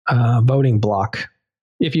 voting block.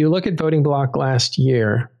 If you look at voting block last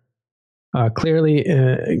year, clearly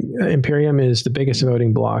Imperium is the biggest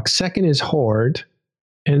voting block. Second is Horde.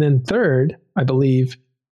 And then third, I believe,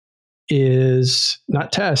 is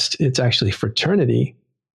not Test, it's actually Fraternity.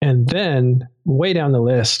 And then way down the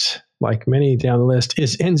list, like many down the list,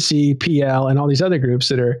 is NC, PL, and all these other groups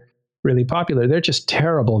that are really popular. They're just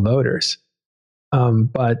terrible voters.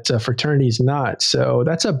 But Fraternity is not. So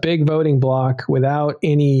that's a big voting block without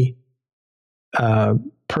any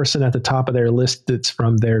person at the top of their list that's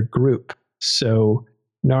from their group. So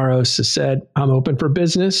Naros has said, I'm open for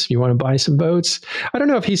business. You want to buy some votes? I don't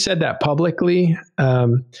know if he said that publicly.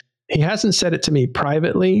 He hasn't said it to me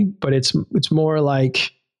privately, but it's more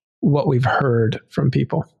like what we've heard from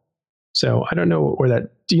people. So I don't know where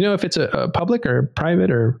that, do you know if it's a public or private,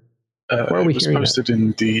 or where are we hearing that? It was posted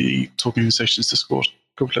in the Talking Stations Discord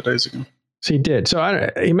a couple of days ago. So he did. So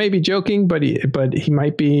he may be joking, but he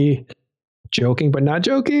might be joking, but not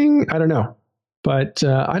joking. I don't know. But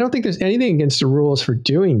I don't think there's anything against the rules for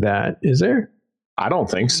doing that, is there? I don't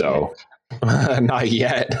think so. Not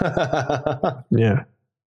yet. Yeah.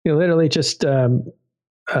 You literally just, so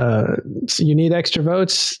you need extra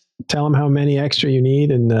votes, tell them how many extra you need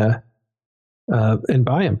and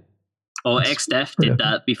buy them. Or XDEF did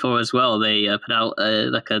that before as well. They put out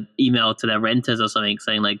like an email to their renters or something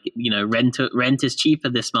saying like, rent is cheaper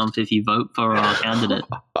this month if you vote for our candidate.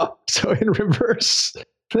 So in reverse.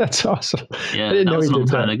 That's awesome. Yeah, that was a long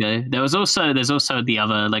time ago. There's also the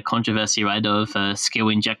other like controversy, right, of skill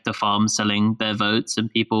injector farms selling their votes and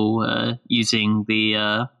people using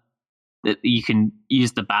the you can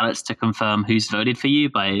use the ballots to confirm who's voted for you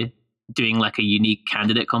by doing like a unique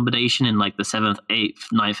candidate combination in like the 7th,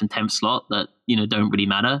 8th, 9th, and 10th slot that don't really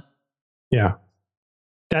matter. Yeah,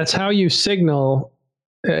 that's how you signal.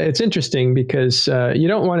 It's interesting because you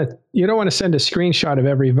don't want to send a screenshot of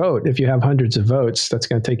every vote if you have hundreds of votes. That's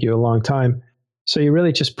going to take you a long time. So you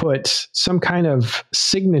really just put some kind of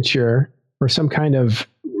signature or some kind of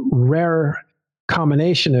rare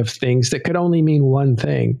combination of things that could only mean one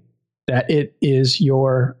thing, that it is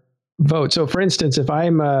your vote. So for instance, if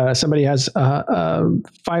I'm somebody has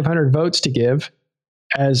 500 votes to give,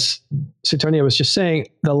 as Suitonia was just saying,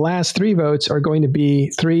 the last 3 votes are going to be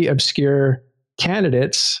 3 obscure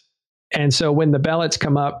candidates. And so when the ballots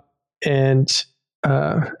come up, and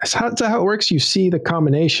that's how it works, you see the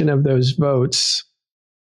combination of those votes.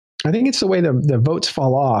 I think it's the way the votes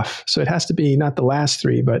fall off. So it has to be not the last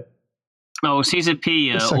 3, but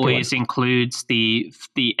CZP always includes the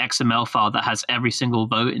XML file that has every single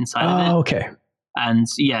vote inside of it. Okay. And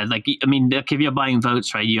yeah, like if you're buying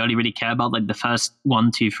votes, right, you only really care about like the first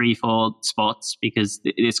 1, 2, 3, 4 spots, because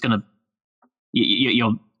it's gonna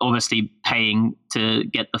you're obviously paying to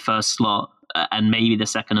get the first slot and maybe the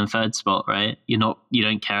second and third spot, right? You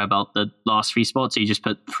don't care about the last 3 spots, so you just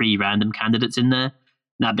put 3 random candidates in there.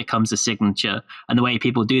 That becomes a signature. And the way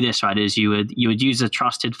people do this, right, is you would use a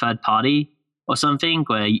trusted third party or something,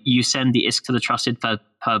 where you send the ISK to the trusted third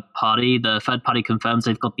party. The third party confirms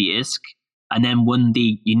they've got the ISK, and then when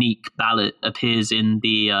the unique ballot appears in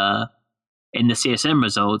the CSM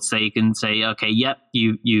results, they can say, okay, yep,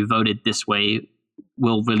 you voted this way.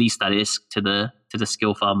 We'll release that ISK to the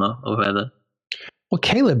skill farmer or whoever. Well,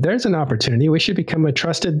 Caleb, there's an opportunity. We should become a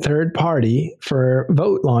trusted third party for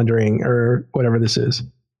vote laundering or whatever this is.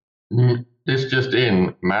 This just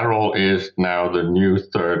in, Matterall is now the new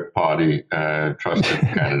third party trusted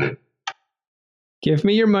candidate. Give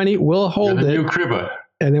me your money. We'll hold You're the it. new cribber.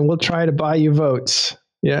 And then we'll try to buy you votes.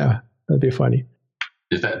 Yeah, that'd be funny.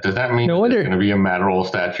 Does that mean there's going to be a Matterall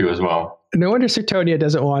statue as well? No wonder Suitonia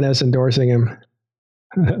doesn't want us endorsing him.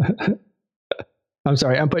 I'm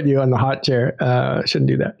sorry, I'm putting you on the hot chair. Shouldn't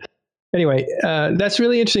do that. Anyway, that's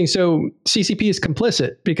really interesting. So CCP is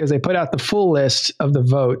complicit because they put out the full list of the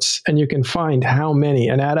votes, and you can find how many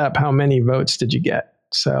and add up how many votes did you get.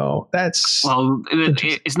 So that's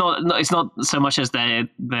it's not so much as they're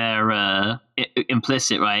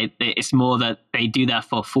implicit, right? It's more that they do that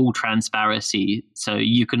for full transparency, so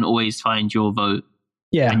you can always find your vote.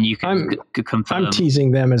 Yeah, and you can confirm. I'm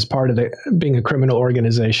teasing them as part of being a criminal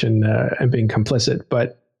organization and being complicit,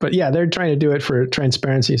 but yeah, they're trying to do it for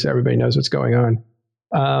transparency, so everybody knows what's going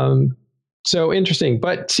on. So interesting.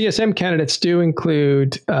 But CSM candidates do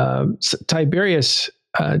include Tiberius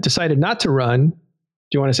decided not to run.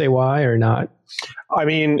 Do you want to say why or not? I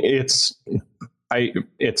mean, it's a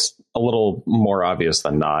little more obvious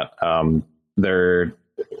than not. There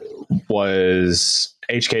was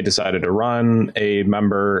HK decided to run a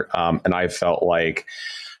member, and I felt like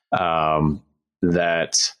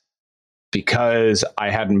that because I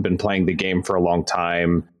hadn't been playing the game for a long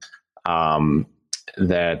time, because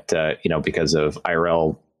of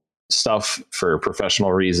IRL stuff for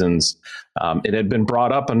professional reasons, it had been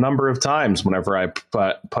brought up a number of times whenever I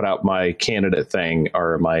put out my candidate thing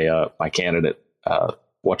or my candidate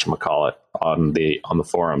whatchamacallit on the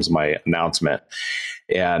forums, my announcement.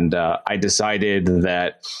 And I decided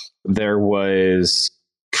that there was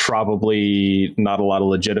probably not a lot of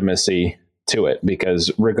legitimacy to it,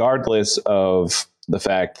 because regardless of the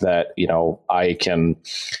fact that, I can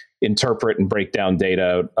interpret and break down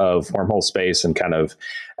data of wormhole space and kind of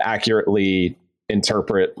accurately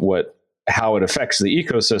interpret how it affects the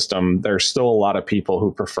ecosystem, there's still a lot of people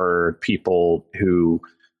who prefer people who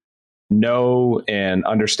know and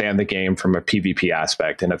understand the game from a PvP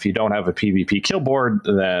aspect. And if you don't have a PvP kill board,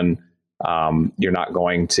 then you're not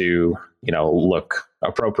going to, look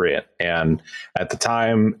appropriate. And at the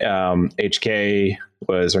time, HK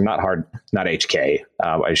was, or not HK,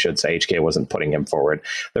 I should say HK wasn't putting him forward.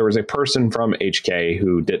 There was a person from HK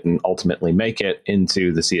who didn't ultimately make it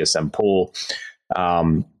into the CSM pool,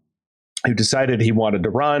 who decided he wanted to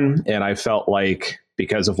run. And I felt like,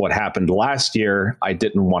 because of what happened last year, I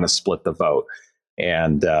didn't want to split the vote.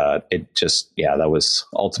 And it just, that was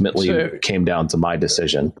ultimately came down to my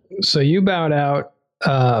decision. So you bowed out,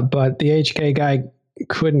 but the HK guy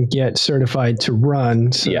couldn't get certified to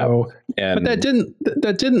run. So, but that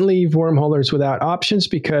didn't leave wormholers without options,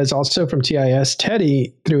 because also from TIS,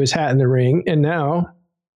 Teddy threw his hat in the ring, and now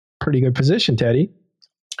pretty good position, Teddy.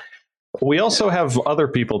 We also have other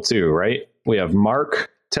people too, right? We have Mark,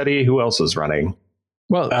 Teddy. Who else is running?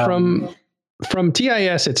 Well, from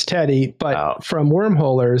TIS, it's Teddy, but from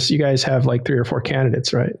Wormholers, you guys have like 3 or 4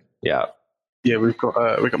 candidates, right? Yeah. Yeah, we've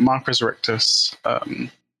got Mark Resurrectus.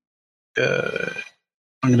 I'm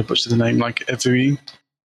going to butcher the name, like Evui.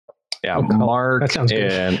 Yeah,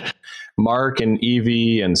 Mark and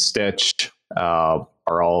Evie and Stitch are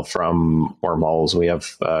all from Wormholes. We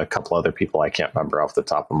have a couple other people I can't remember off the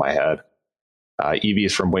top of my head.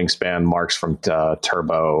 Evie's from Wingspan, Mark's from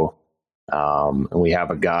Turbo. And we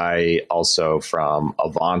have a guy also from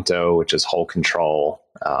Avanto, which is Hull Control.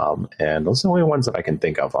 And those are the only ones that I can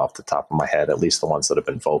think of off the top of my head, at least the ones that have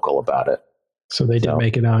been vocal about it. So they did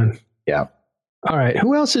make it on. Yeah. All right.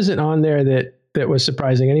 Who else isn't on there that was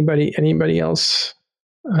surprising? Anybody else?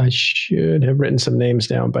 I should have written some names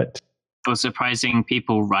down, but for surprising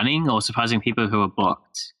people running or surprising people who are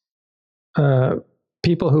blocked?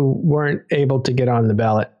 People who weren't able to get on the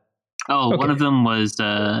ballot. Oh, okay. One of them was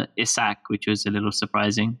Isak, which was a little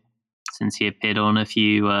surprising since he appeared on a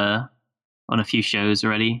few shows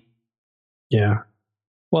already. Yeah.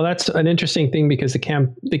 Well, that's an interesting thing because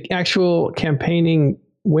the actual campaigning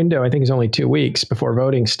window, I think, is only 2 weeks before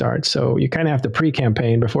voting starts. So you kind of have to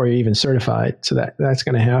pre-campaign before you're even certified. So that's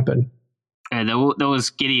going to happen. Yeah, there was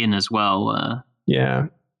Gideon as well. Yeah,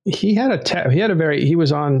 he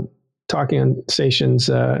was on talking on stations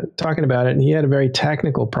talking about it, and he had a very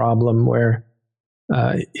technical problem where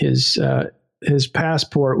his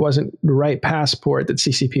passport wasn't the right passport that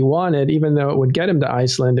CCP wanted, even though it would get him to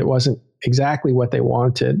Iceland. It wasn't exactly what they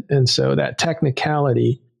wanted, and so that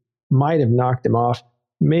technicality might have knocked him off.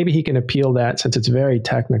 Maybe he can appeal that since it's very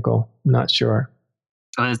technical. I'm not sure.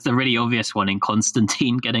 Oh, there's the really obvious one in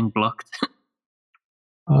Constantine getting blocked.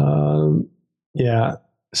 Yeah.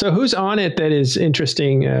 So who's on it that is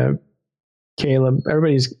interesting, Caleb?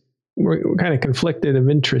 We're kind of conflict of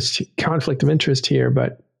interest here,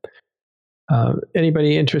 but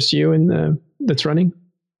anybody interest you that's running?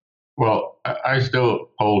 Well, I still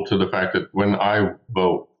hold to the fact that when I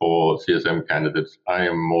vote for CSM candidates, I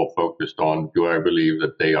am more focused on, do I believe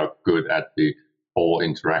that they are good at the whole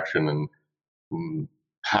interaction and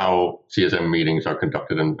how CSM meetings are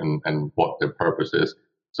conducted and what their purpose is.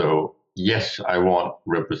 So yes, I want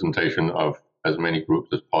representation of as many groups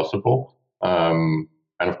as possible. And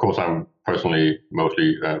of course, I'm personally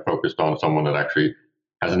mostly focused on someone that actually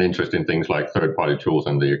has an interest in things like third-party tools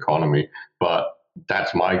and the economy. But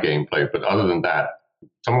that's my gameplay. But other than that,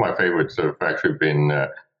 some of my favorites have actually been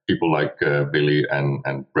people like Billy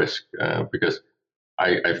and Brisk, because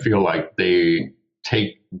I feel like they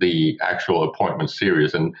take the actual appointment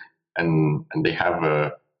serious and they have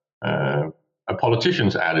a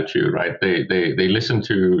politician's attitude, right? They listen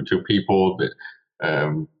to people,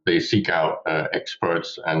 that they seek out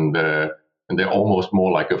experts, and they're almost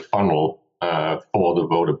more like a funnel for the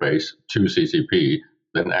voter base to CCP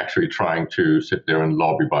than actually trying to sit there and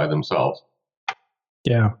lobby by themselves.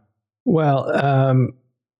 Yeah. Well,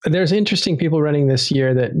 there's interesting people running this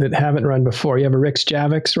year that haven't run before. You have a Rix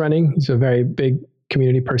Javix running. He's a very big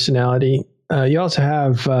community personality. You also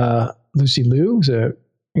have Lucy Liu, who's an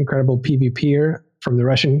incredible PvPer from the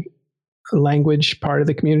Russian language part of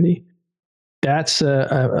the community. That's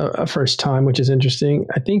a first time, which is interesting.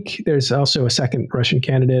 I think there's also a second Russian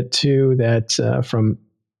candidate too that's from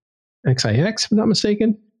XIX, if I'm not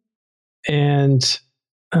mistaken. And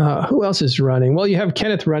who else is running? Well, you have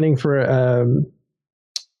Kenneth running for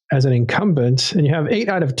as an incumbent, and you have 8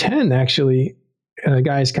 out of 10 actually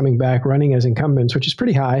guys coming back running as incumbents, which is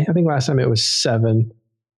pretty high. I think last time it was 7.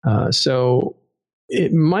 So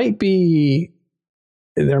it might be,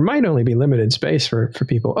 there might only be limited space for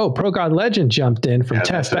people. Oh, Pro God Legend jumped in from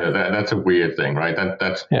test. That's a weird thing, right?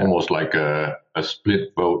 That's almost like a split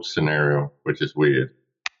vote scenario, which is weird.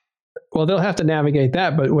 Well, they'll have to navigate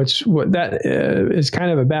that, but that is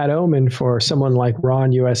kind of a bad omen for someone like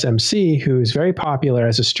Ron USMC, who's very popular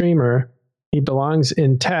as a streamer. He belongs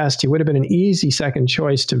in test. He would have been an easy second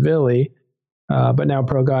choice to Billy, but now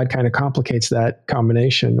Pro God kind of complicates that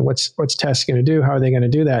combination. What's test going to do? How are they going to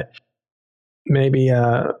do that? Maybe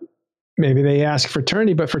they ask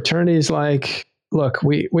Fraternity, but Fraternity is like, look,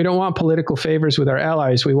 we don't want political favors with our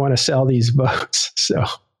allies. We want to sell these votes.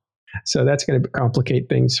 So that's going to complicate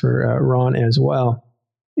things for Ron as well.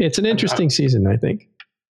 It's an interesting season, I think.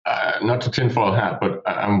 Not to tinfoil hat, but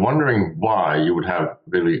I'm wondering why you would have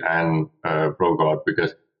Billy and Brogard,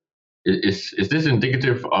 because is this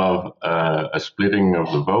indicative of a splitting of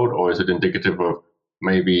the vote, or is it indicative of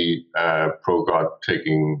maybe Brogard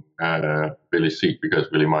taking Billy's seat because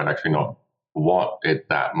Billy might actually not want it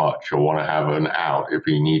that much or want to have an out if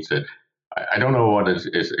he needs it? I don't know what is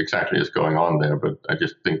exactly is going on there, but I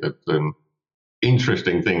just think that's an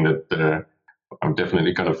interesting thing that I'm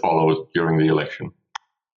definitely going to follow during the election.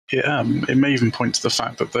 It may even point to the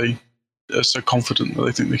fact that they are so confident that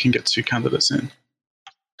they think they can get 2 candidates in.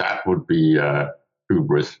 That would be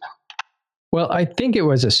hubris. Well, I think it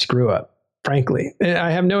was a screw up, frankly.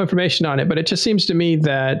 I have no information on it, but it just seems to me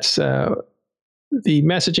that the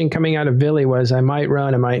messaging coming out of Vili was, I might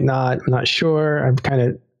run, I might not, I'm not sure. I've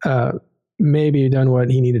kind of maybe done what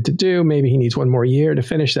he needed to do. Maybe he needs one more year to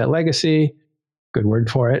finish that legacy. Good word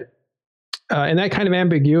for it. And that kind of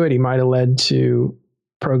ambiguity might have led to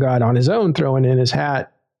ProGod on his own throwing in his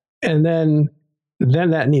hat. And then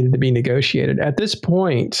that needed to be negotiated. At this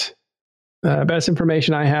point, best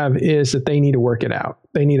information I have is that they need to work it out.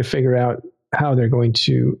 They need to figure out how they're going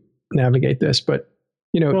to navigate this. But,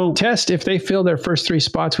 Test, if they fill their first 3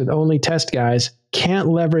 spots with only Test guys, can't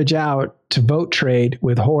leverage out to vote trade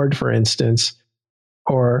with Horde, for instance,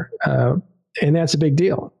 and that's a big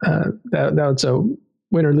deal. That's a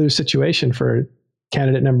win or lose situation for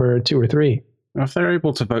candidate number 2 or 3. If they're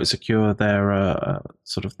able to vote secure their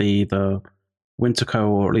sort of the Winterco,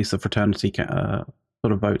 or at least the fraternity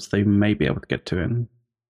sort of votes, they may be able to get 2 in.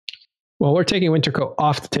 Well, we're taking Winterco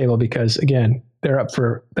off the table because, again, they're up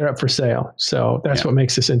for sale. So that's what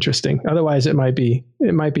makes this interesting. Otherwise, it might be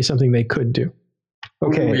something they could do.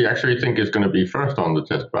 Okay. We actually think it's going to be first on the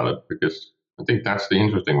test ballot, because I think that's the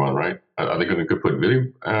interesting one, right? Are they going to put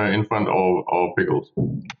Vili in front or Pickles?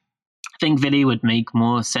 I think Vili would make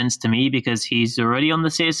more sense to me because he's already on the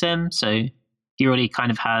CSM, so he already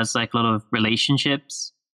kind of has like a lot of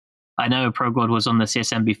relationships. I know ProGod was on the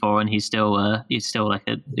CSM before, and he's still like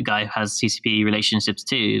a guy who has CCP relationships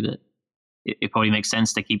too. But it probably makes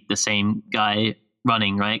sense to keep the same guy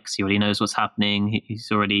running, right? Because he already knows what's happening. He's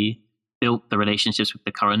already built the relationships with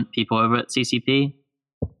the current people over at CCP.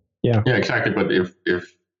 Yeah, exactly. But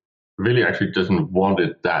if Vili actually doesn't want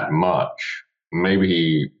it that much, maybe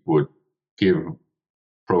he would give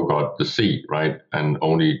ProGod the seat, right? And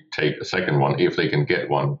only take a second one if they can get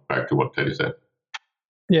one, back to what Teddy said.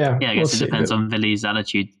 Yeah, I guess it depends on Vili's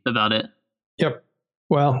attitude about it. Yep.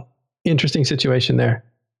 Well, interesting situation there.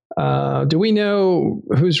 Do we know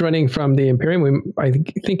who's running from the Imperium? I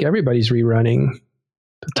think everybody's rerunning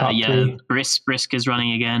the top 3. Brisk is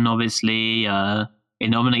running again, obviously.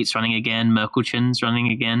 Innominate's running again. Merkelchen's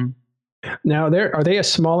running again. Now, are they a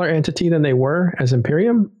smaller entity than they were as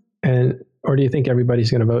Imperium? Or do you think everybody's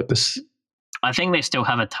going to vote this? I think they still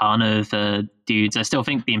have a ton of dudes. I still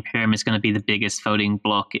think the Imperium is going to be the biggest voting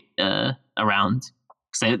bloc around.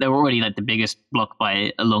 So they're already like the biggest bloc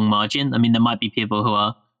by a long margin. I mean, there might be people who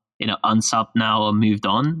are unsubbed now or moved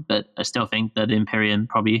on, but I still think that Imperium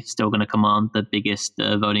probably still going to command the biggest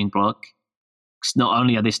voting bloc. Because not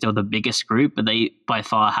only are they still the biggest group, but they by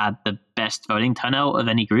far had the best voting turnout of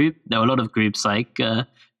any group. There are a lot of groups like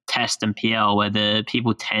Test and PL where the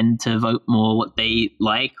people tend to vote more what they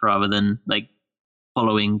like rather than like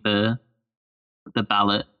following the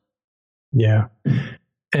ballot. Yeah.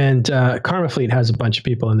 And Karma Fleet has a bunch of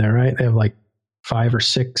people in there, right? They have like 5 or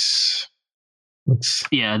 6.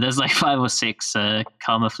 Yeah, there's like 5 or 6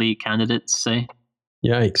 Karma Fleet candidates. So.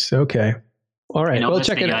 Yikes. Okay. All right. We'll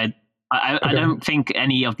check it out. I don't think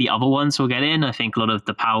any of the other ones will get in. I think a lot of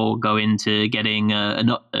the power will go into getting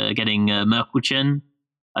Merkelchen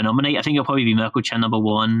a nominate. I think it'll probably be Merkelchen number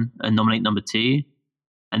 1 and nominate number 2.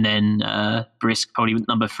 And then Brisk probably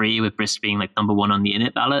number 3, with Brisk being like number 1 on the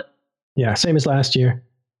init ballot. Yeah, same as last year.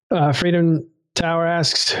 Freedom Tower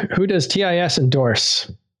asks, who does TIS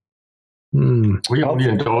endorse? We only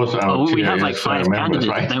endorse our TIS we have like 5 members, candidates,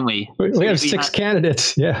 right? don't we? We have 6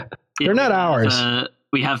 candidates. Yeah. They're not ours.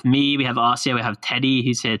 We have me, we have Arcia, we have Teddy,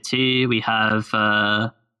 who's here too. We have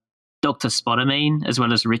Dr. Spottermain, as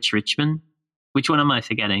well as Rich Richmond. Which one am I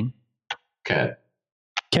forgetting?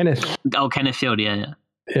 Kenneth. Oh, Kenneth Field, yeah.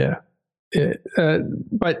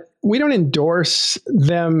 But we don't endorse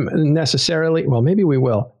them necessarily. Well, maybe we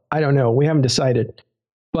will. I don't know. We haven't decided.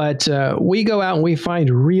 But we go out and we find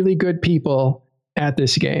really good people at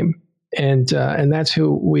this game. And that's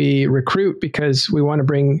who we recruit, because we want to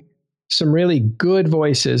bring some really good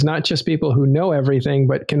voices, not just people who know everything,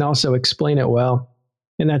 but can also explain it well.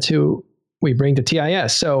 And that's who we bring to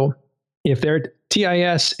TIS. So if they're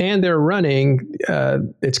TIS and they're running,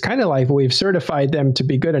 it's kind of like we've certified them to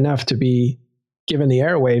be good enough to be given the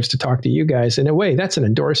airwaves to talk to you guys. In a way, that's an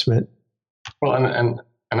endorsement. Well, and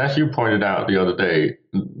as you pointed out the other day,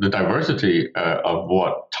 the diversity of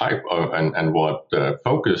what type of and what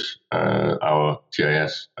focus our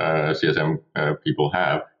TIS CSM people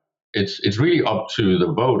have, it's really up to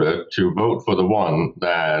the voter to vote for the one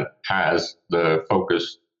that has the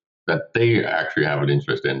focus that they actually have an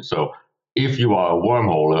interest in. So if you are a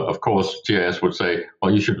wormholer, of course, TIS would say,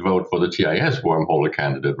 well, you should vote for the TIS wormholer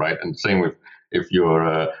candidate, right? And same with if you're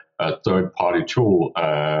a third-party tool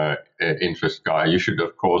interest guy, you should,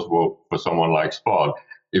 of course, vote for someone like Spot.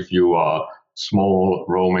 If you are small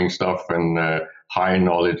roaming stuff and high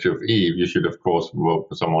knowledge of Eve, you should, of course, vote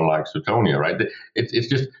for someone like Suetonia, right? It's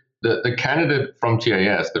just the candidate from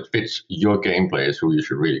TIS that fits your gameplay is who you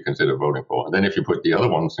should really consider voting for. And then if you put the other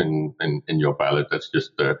ones in your ballot, that's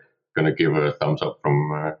just going to give a thumbs up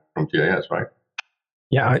from TIS, right?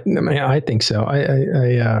 Yeah, I think so.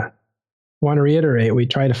 I want to reiterate, we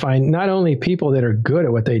try to find not only people that are good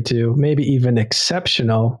at what they do, maybe even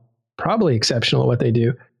exceptional, probably exceptional at what they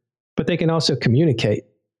do, but they can also communicate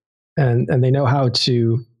and they know how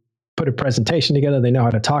to put a presentation together. They know how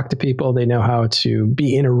to talk to people. They know how to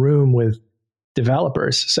be in a room with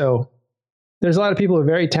developers. So there's a lot of people who are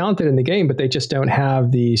very talented in the game, but they just don't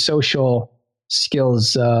have the social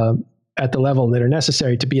skills at the level that are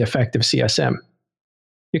necessary to be effective CSM.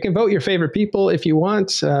 You can vote your favorite people if you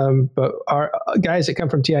want, but our guys that come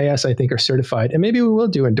from TIS, I think, are certified. And maybe we will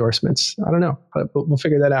do endorsements. I don't know, but we'll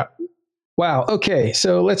figure that out. Wow. Okay,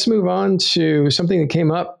 so let's move on to something that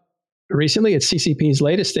came up recently. It's CCP's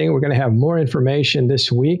latest thing. We're going to have more information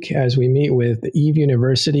this week as we meet with Eve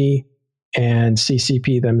University and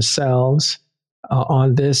CCP themselves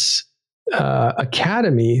on this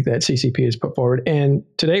academy that CCP has put forward. And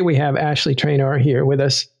today we have Ashley Traynor here with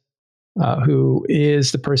us, who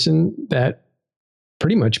is the person that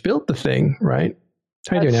pretty much built the thing, right?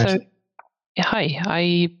 How you doing, Ashley? Hi,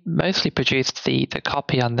 I mostly produced the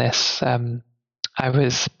copy on this. I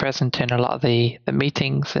was present in a lot of the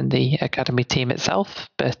meetings in the Academy team itself,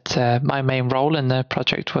 but my main role in the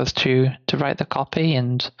project was to write the copy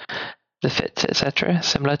and the fits, etc.,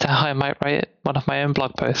 similar to how I might write one of my own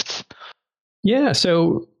blog posts. Yeah,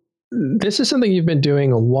 so this is something you've been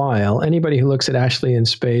doing a while. Anybody who looks at Ashley in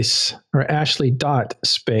space or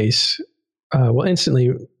Ashley.space will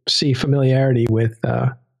instantly see familiarity with,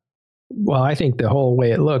 well, I think the whole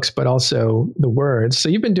way it looks, but also the words. So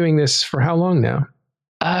you've been doing this for how long now?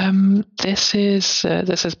 This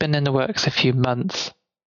has been in the works a few months.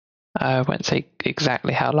 I won't say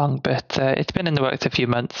exactly how long, but it's been in the works a few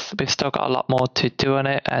months. We've still got a lot more to do on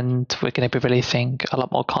it, and we're going to be releasing a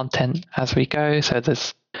lot more content as we go. So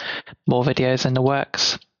there's more videos in the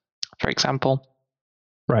works, for example.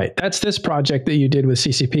 Right. That's this project that you did with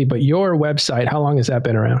CCP, but your website, how long has that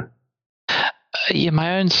been around? Yeah,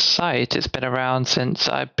 my own site has been around since,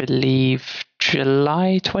 I believe,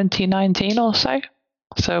 July 2019 or so.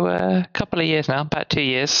 So a couple of years now, about 2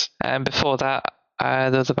 years. And before that,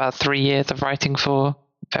 there was about 3 years of writing for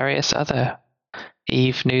various other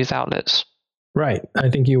Eve news outlets. Right. I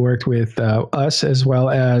think you worked with us as well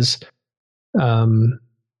as Crossing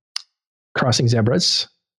Zebras.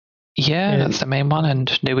 Yeah, that's the main one,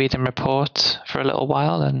 and New Eden Report for a little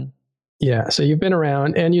while. And yeah, so you've been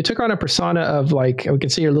around, and you took on a persona of, like, we can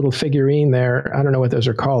see your little figurine there. I don't know what those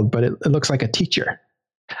are called, but it looks like a teacher.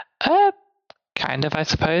 Kind of, I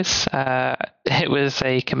suppose. It was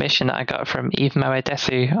a commission that I got from Eve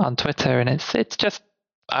Moedesu on Twitter, and it's just,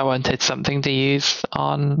 I wanted something to use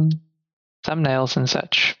on thumbnails and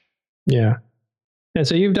such. Yeah. And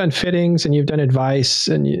so you've done fittings and you've done advice,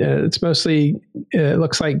 and it's mostly, it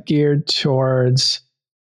looks like geared towards,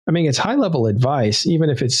 I mean, it's high level advice, even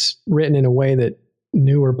if it's written in a way that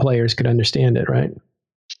newer players could understand it, right?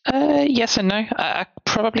 Yes and no. I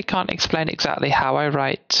probably can't explain exactly how I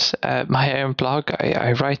write my own blog.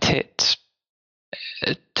 I write it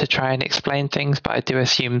to try and explain things, but I do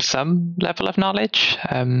assume some level of knowledge.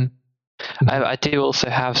 I do also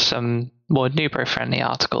have some more Nubro-friendly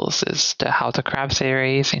articles as the How to Crab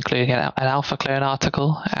series, including an Alpha Clone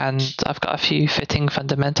article, and I've got a few fitting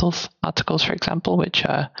fundamentals articles, for example, which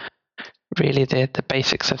are really the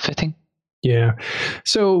basics of fitting. Yeah.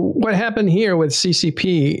 So what happened here with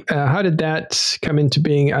CCP? How did that come into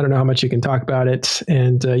being? I don't know how much you can talk about it.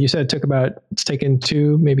 And you said it's taken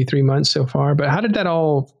 2, maybe 3 months so far. But how did that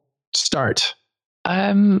all start?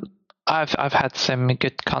 I've had some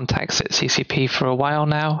good contacts at CCP for a while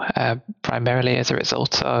now, primarily as a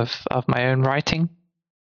result of my own writing,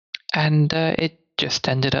 and it just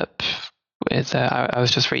ended up with I was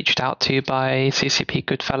just reached out to by CCP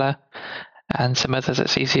Goodfella and some others at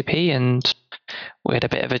CCP, and we had a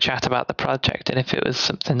bit of a chat about the project and if it was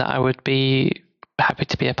something that I would be happy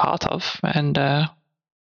to be a part of. And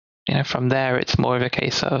from there, it's more of a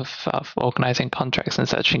case of organizing contracts and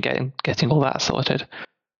such and getting all that sorted.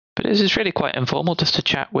 But it was just really quite informal, just to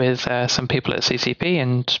chat with some people at CCP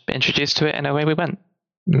and be introduced to it, and away we went.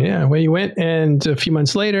 Yeah, away you went. And a few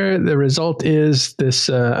months later, the result is this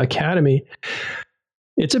academy.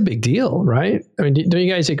 it's a big deal, right? I mean, don't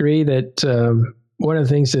you guys agree that one of the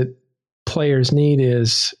things that players need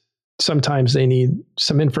is sometimes they need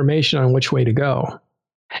some information on which way to go?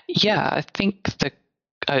 Yeah, I think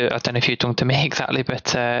I don't know if you're talking to me exactly,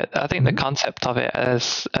 but I think the concept of it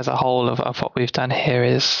as a whole of what we've done here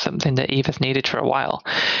is something that EVE has needed for a while.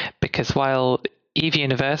 Because while EVE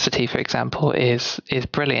University, for example, is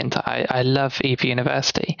brilliant, I love EVE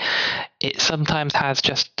University, it sometimes has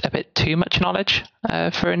just a bit too much knowledge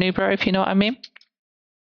for a newbro, if you know what I mean.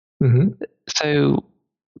 Mm-hmm. So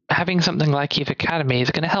having something like EVE Academy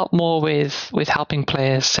is going to help more with helping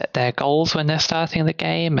players set their goals when they're starting the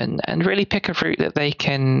game and really pick a route that they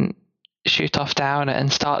can shoot off down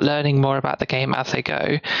and start learning more about the game as they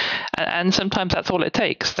go. And sometimes that's all it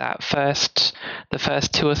takes, the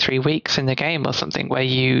first 2 or 3 weeks in the game or something where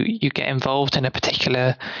you get involved in a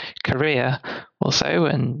particular career or so,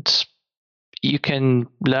 and you can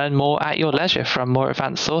learn more at your leisure from more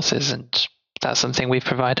advanced sources. And that's something we've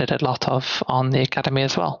provided a lot of on the Academy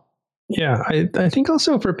as well. Yeah, I think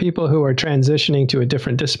also for people who are transitioning to a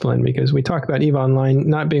different discipline, because we talk about EVE Online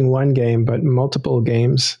not being one game, but multiple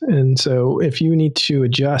games. And so if you need to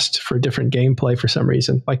adjust for different gameplay for some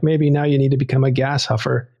reason, like maybe now you need to become a gas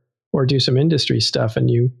huffer or do some industry stuff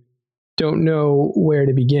and you don't know where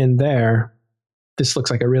to begin there, this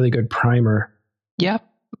looks like a really good primer. Yeah,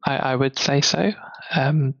 I would say so.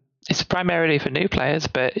 It's primarily for new players,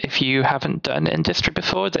 but if you haven't done industry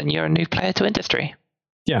before, then you're a new player to industry.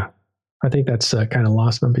 Yeah, I think that's kind of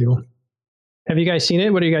lost on people. Have you guys seen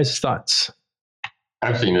it? What are you guys' thoughts?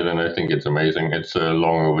 I've seen it, and I think it's amazing. It's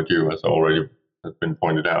long overdue, as already has been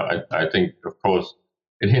pointed out. I think, of course,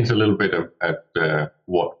 it hints a little bit at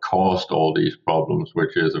what caused all these problems,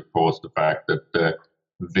 which is, of course, the fact that the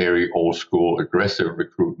very old-school aggressive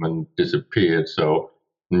recruitment disappeared. So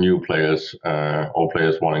new players, or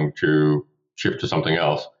players wanting to shift to something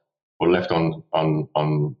else, were left on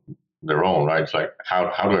their own, right? It's like, how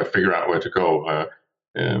do I figure out where to go?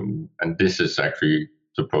 And this is actually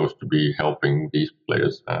supposed to be helping these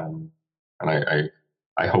players. And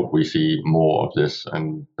I hope we see more of this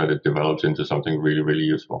and that it develops into something really, really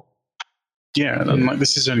useful. Yeah, and like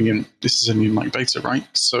this is only in like beta, right?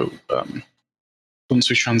 So once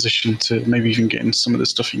we transition to maybe even getting some of the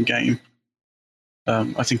stuff in game,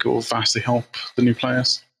 I think it will vastly help the new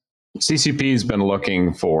players. CCP has been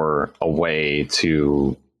looking for a way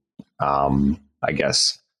to, I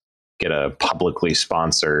guess, get a publicly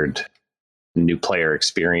sponsored new player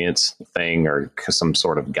experience thing or some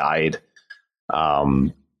sort of guide.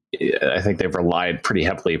 I think they've relied pretty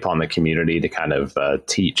heavily upon the community to kind of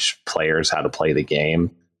teach players how to play the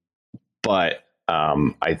game. But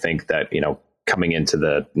I think that, coming into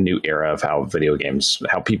the new era of how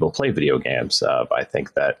people play video games, I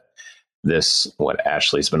think that what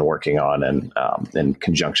Ashley's been working on and in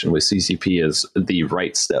conjunction with CCP is the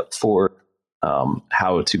right step for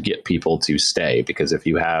how to get people to stay. Because if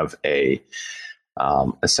you have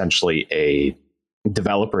essentially a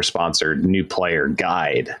developer-sponsored new player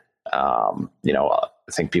guide, I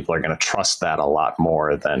think people are going to trust that a lot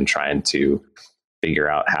more than trying to figure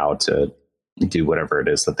out how to do whatever it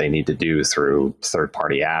is that they need to do through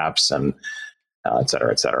third-party apps and et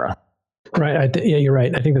cetera, et cetera. Right. Yeah, you're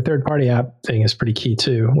right. I think the third-party app thing is pretty key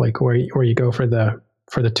too. Like where you go for the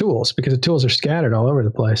tools, because the tools are scattered all over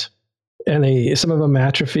the place, and some of them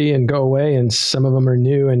atrophy and go away, and some of them are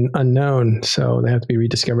new and unknown, so they have to be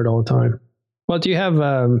rediscovered all the time. Well, do you have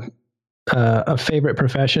a favorite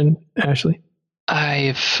profession, Ashley?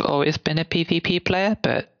 I've always been a PvP player,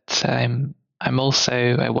 but I'm also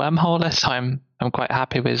a wormholer, so I'm quite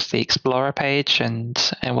happy with the Explorer page and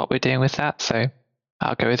what we're doing with that. So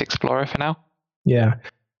I'll go with Explorer for now. Yeah.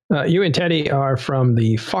 You and Teddy are from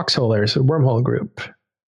the Foxholers, a wormhole group.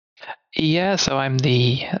 Yeah, so I'm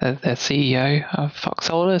the CEO of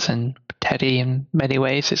Foxholers, and Teddy, in many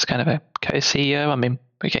ways, is kind of a co-CEO. I mean,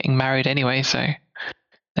 we're getting married anyway, so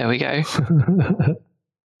there we go.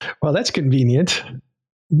 Well, that's convenient.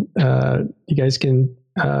 You guys can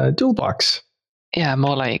dual box. Yeah,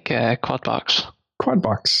 more like quad box. Quad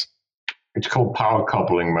box. It's called power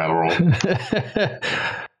coupling, Matt.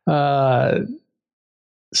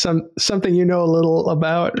 Something you know a little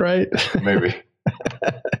about, right? Maybe.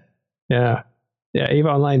 Yeah. EVE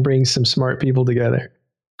Online brings some smart people together.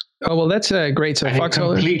 Oh, well, that's great. So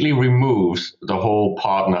Foxholers completely removes the whole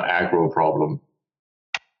partner aggro problem.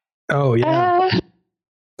 Oh, yeah.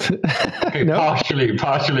 Okay,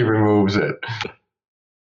 partially removes it.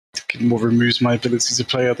 It more removes my ability to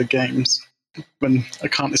play other games when I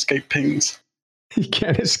can't escape pings. You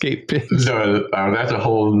can't escape pings. So that's a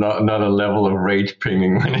whole another level of rage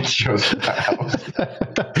pinging when it shows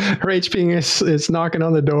up. Rage ping is knocking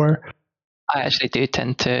on the door. I actually do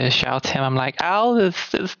tend to shout to him. I'm like, Al,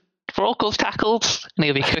 there's Vorkal's tackled. And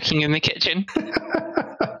he'll be cooking in the kitchen.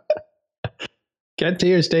 Get to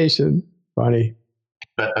your station. Funny.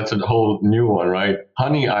 That's a whole new one, right?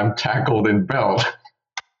 Honey, I'm tackled in belt.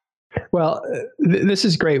 Well, this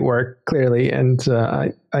is great work, clearly, and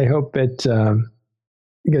I hope it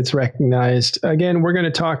gets recognized. Again, we're going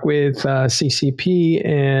to talk with CCP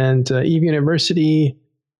and Eve University.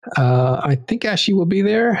 I think Ashley will be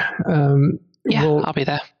there. I'll be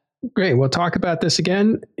there. Great. We'll talk about this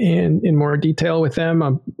again in more detail with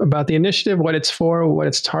them about the initiative, what it's for, what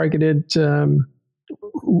it's targeted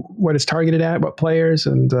at, what players,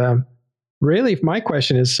 and really, my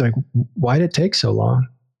question is like, why did it take so long?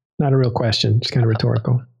 Not a real question, just kind of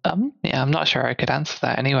rhetorical. Yeah, I'm not sure I could answer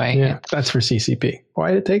that anyway. Yeah, that's for CCP. Why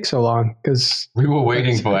did it take so long? Because we were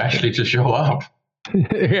waiting for Ashley to show up.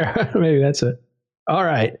 Yeah, maybe that's it. All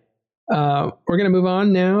right. We're going to move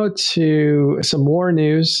on now to some more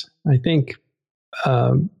news. I think,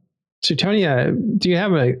 Suetonia, do you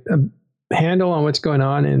have a handle on what's going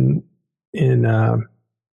on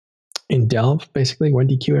in Delve, basically,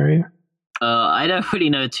 1DQ area? I don't really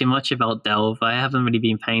know too much about Delve. I haven't really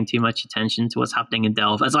been paying too much attention to what's happening in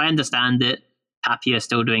Delve. As I understand it, Pappy are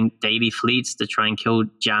still doing daily fleets to try and kill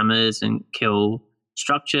jammers and kill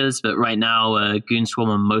structures, but right now Goonswarm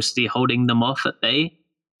are mostly holding them off at bay.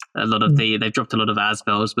 They've dropped a lot of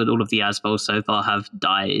Asbels, but all of the Asbels so far have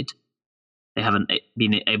died. They haven't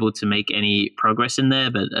been able to make any progress in there,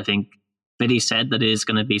 but I think Billy said that it is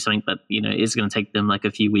going to be something that is going to take them like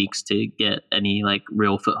a few weeks to get any like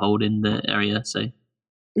real foothold in the area. So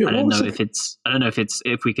I don't know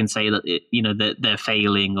if we can say that that they're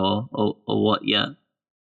failing or what yet.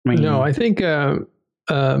 No, I think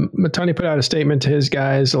Matani put out a statement to his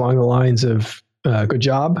guys along the lines of good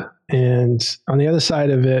job, and on the other side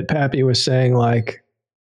of it, Pappy was saying like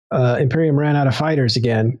Imperium ran out of fighters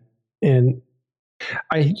again, and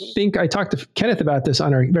I think I talked to Kenneth about this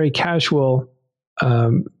on our very casual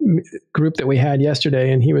group that we had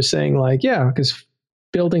yesterday, and he was saying like, yeah, because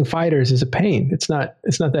building fighters is a pain. It's not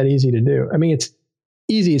that easy to do. I mean, it's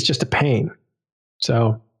easy. It's just a pain.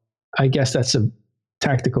 So I guess that's a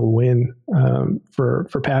tactical win for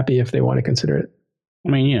Pappy if they want to consider it.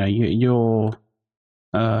 I mean, you're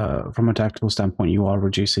from a tactical standpoint, you are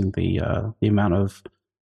reducing the amount of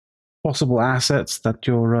possible assets that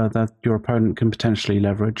your opponent can potentially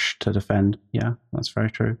leverage to defend. Yeah, that's very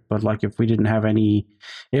true. But like, if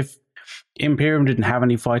Imperium didn't have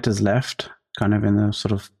any fighters left, kind of in the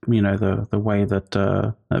sort of the way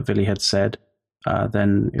that Vili had said,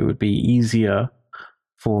 then it would be easier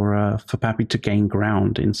for Pappy to gain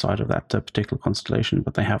ground inside of that particular constellation.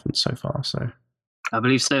 But they haven't so far. So I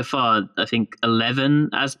believe so far, I think 11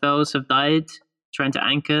 Asbels have died trying to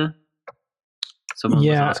anchor. Someone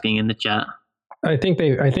was asking in the chat. I think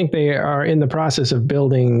they are in the process of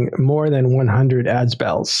building more than 100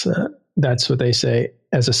 Asbels. That's what they say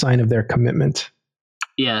as a sign of their commitment.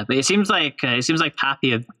 Yeah, but it seems like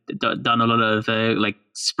Pappy have done a lot of like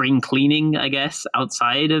spring cleaning, I guess,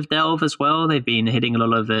 outside of Delve as well. They've been hitting a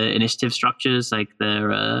lot of initiative structures, like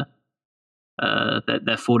their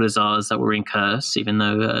Fortizars that were in Curse, even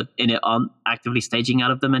though Init aren't actively staging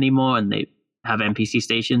out of them anymore, and they have NPC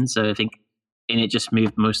stations. So I think Init just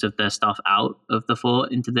moved most of their stuff out of the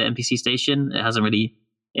fort into the NPC station. It hasn't really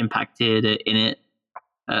impacted Init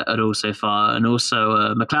at all so far. And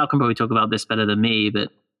also, McLeod can probably talk about this better than me, but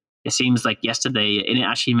it seems like yesterday Init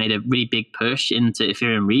actually made a really big push into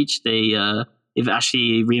Ethereum Reach. They've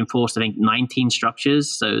actually reinforced, I think, 19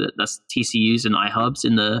 structures. So that's TCUs and iHubs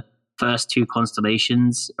in the first two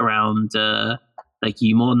constellations around like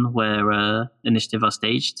Umon, where Initiative are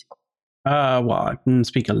staged. Well, I can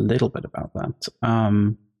speak a little bit about that.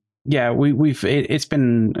 Yeah, it's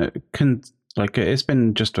been it's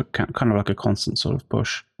been just a kind of like a constant sort of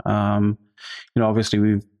push. Obviously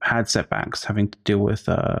we've had setbacks having to deal with,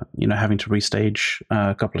 having to restage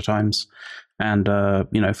a couple of times, and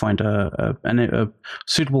find a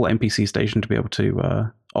suitable NPC station to be able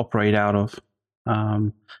to operate out of,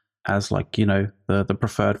 as like the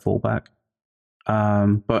preferred fallback.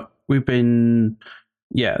 But we've been.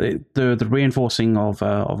 Yeah, the reinforcing of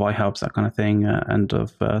iHubs, that kind of thing, and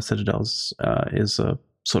of Citadels is a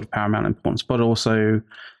sort of paramount importance. But also,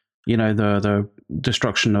 the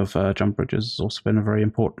destruction of jump bridges has also been a very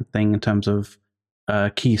important thing in terms of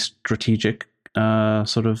key strategic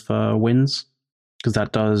sort of wins, because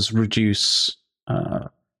that does reduce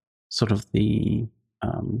sort of the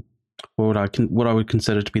what I would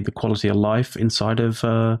consider to be the quality of life inside of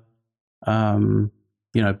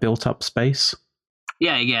built up space.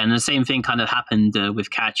 Yeah, and the same thing kind of happened with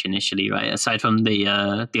Catch initially, right? Aside from the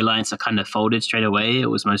alliance that kind of folded straight away, it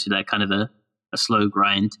was mostly that kind of a slow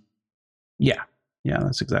grind. Yeah,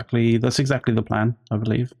 that's exactly the plan, I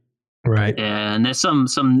believe. Right. Yeah, and there's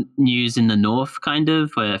some news in the north, kind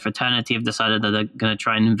of, where Fraternity have decided that they're going to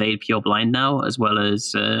try and invade Pure Blind now, as well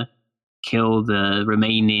as kill the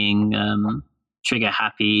remaining Trigger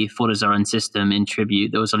Happy Fortizaran system in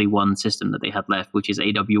Tribute. There was only one system that they had left, which is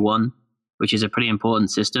AW1, which is a pretty important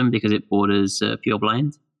system because it borders Pure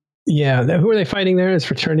Blind. Yeah, who are they fighting there? Is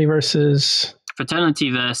Fraternity versus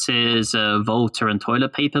Volta and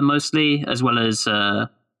Toilet Paper mostly, as well as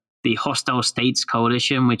the Hostile States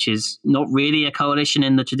Coalition, which is not really a coalition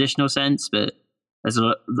in the traditional sense, but there's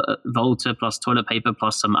Volta plus Toilet Paper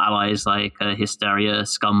plus some allies like Hysteria,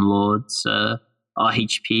 Scumlords,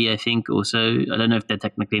 RHP, I think also. I don't know if they're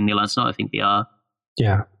technically in the alliance or not. I think they are.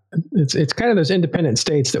 Yeah. It's kind of those independent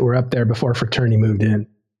states that were up there before Fraternity moved in.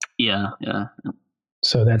 Yeah.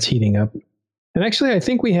 So that's heating up. And actually, I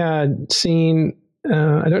think we had seen,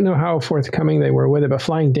 I don't know how forthcoming they were with it, but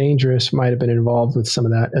Flying Dangerous might have been involved with some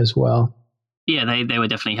of that as well. Yeah, they were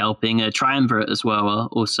definitely helping. Triumvirate as well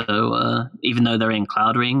also, even though they're in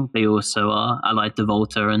Cloud Ring, they also are allied to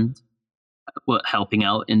Volta and were helping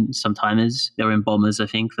out in some timers. They were in Bombers, I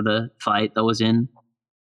think, for the fight that was in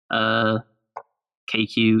K1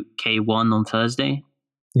 on Thursday.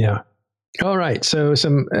 Yeah. All right. So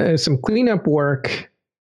some cleanup work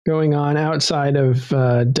going on outside of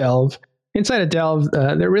Delve. Inside of Delve,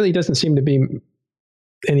 there really doesn't seem to be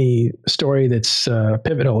any story that's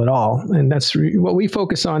pivotal at all, and that's what we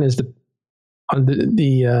focus on is the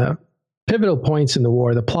pivotal points in the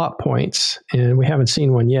war, the plot points, and we haven't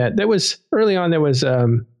seen one yet. There was early on. There was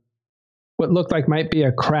what looked like might be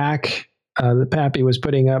a crack. The Pappy was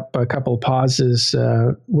putting up a couple of pauses,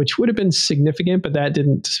 which would have been significant, but that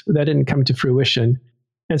didn't come to fruition.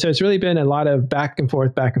 And so it's really been a lot of back and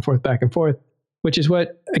forth, which is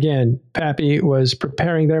what, again, Pappy was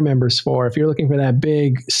preparing their members for. If you're looking for that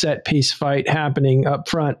big set piece fight happening up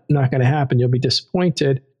front, not going to happen. You'll be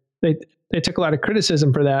disappointed. They took a lot of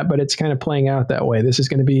criticism for that, but it's kind of playing out that way. This is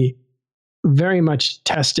going to be very much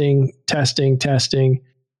testing,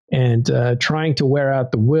 and trying to wear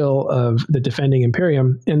out the will of the defending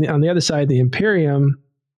Imperium. And on the other side, the Imperium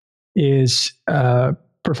is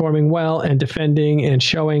performing well and defending and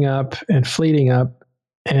showing up and fleeting up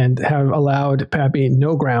and have allowed Pappy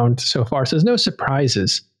no ground so far. So there's no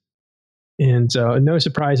surprises. And no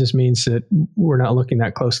surprises means that we're not looking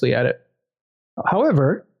that closely at it.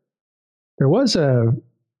 However, there was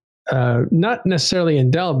not necessarily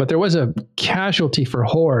in Delve, but there was a casualty for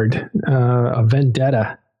Horde, a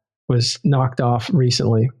Vendetta was knocked off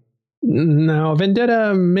recently. Now,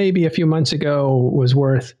 Vendetta maybe a few months ago was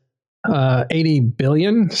worth 80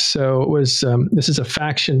 billion. So it was, this is a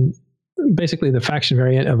faction, basically the faction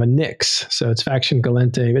variant of a Nyx. So it's faction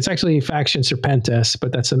Gallente. It's actually faction Serpentis,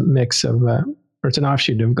 but that's a mix of, or it's an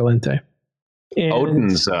offshoot of Gallente. And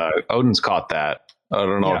Odin's caught that. I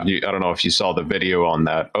don't know if you saw the video on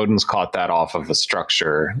that. Odin's caught that off of a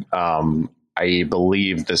structure. I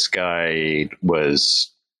believe this guy was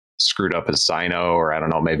screwed up his Sino, or I don't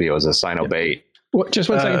know, maybe it was a Sino bait. Well, just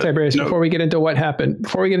one second, Tiberius. No. Before we get into what happened, I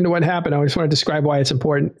just want to describe why it's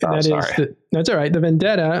important. That's all right. The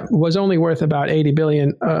Vendetta was only worth about 80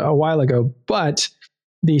 billion a while ago, but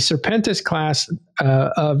the Serpentis class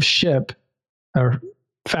of ship or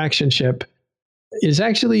faction ship is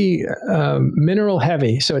actually mineral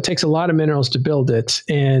heavy, so it takes a lot of minerals to build it.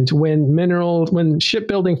 And when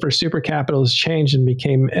shipbuilding for super capitals changed and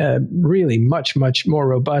became really much more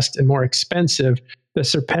robust and more expensive, the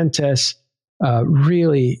Serpentis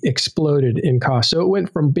really exploded in cost. So it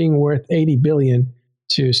went from being worth 80 billion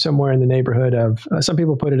to somewhere in the neighborhood of some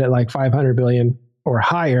people put it at like 500 billion or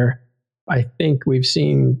higher. I think we've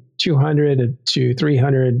seen 200 to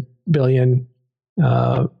 300 billion.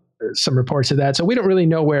 Some reports of that. So we don't really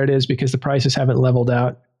know where it is because the prices haven't leveled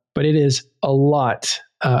out, but it is a lot.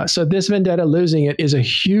 So this Vendetta losing it is a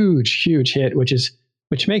huge hit,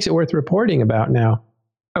 which makes it worth reporting about now.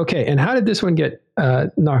 Okay, and how did this one get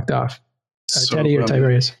knocked off? Teddy or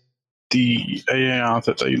Tiberius? The AAR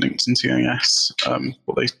that they linked in TAS,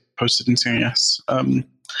 what they posted in TAS,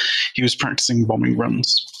 he was practicing bombing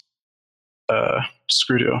runs,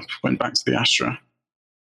 screwed it up, went back to the Astra,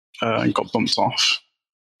 and got bumped off.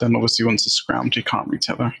 Then obviously once it's scrammed, you can't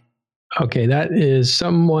retether. Okay, that is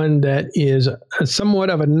someone that is somewhat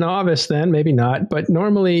of a novice then, maybe not. But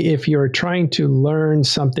normally, if you're trying to learn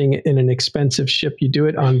something in an expensive ship, you do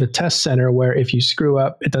it on the test center where if you screw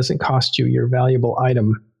up, it doesn't cost you your valuable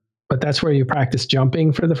item. But that's where you practice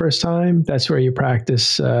jumping for the first time. That's where you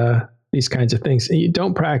practice these kinds of things. You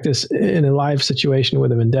don't practice in a live situation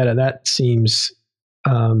with a Vendetta. That seems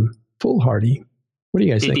foolhardy. What do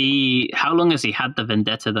you guys think? How long has he had the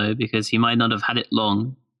Vendetta, though? Because he might not have had it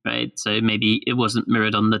long. Right, so maybe it wasn't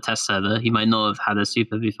mirrored on the test server. He might not have had a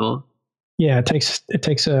super before. Yeah, it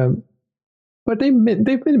takes a. But they've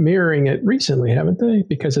been mirroring it recently, haven't they?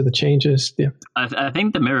 Because of the changes. Yeah. I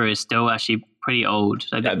think the mirror is still actually pretty old.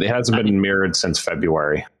 It hasn't been mirrored since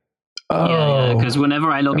February. Yeah, because whenever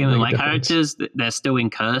I log in with my characters, they're still in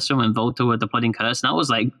Curse from when Volta were deployed in Curse. And that was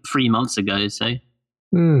like 3 months ago. So.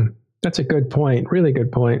 That's a good point. Really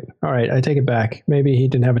good point. All right, I take it back. Maybe he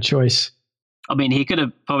didn't have a choice. I mean, he could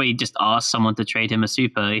have probably just asked someone to trade him a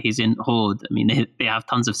super. He's in Horde. I mean, they have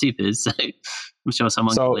tons of supers, so I'm sure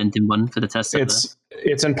someone could lend him one for the test server.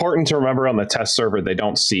 It's important to remember on the test server, they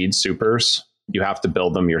don't seed supers. You have to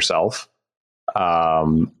build them yourself.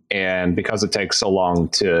 And because it takes so long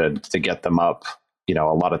to get them up, a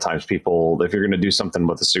lot of times people, if you're going to do something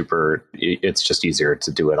with a super, it's just easier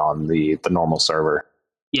to do it on the normal server.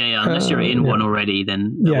 Yeah, unless you're in one already,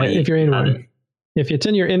 then if you're in one. If it's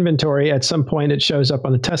in your inventory, at some point it shows up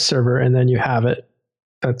on the test server and then you have it.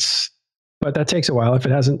 But that takes a while if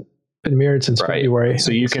it hasn't been mirrored since February.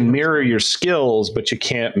 So you can mirror your skills, but you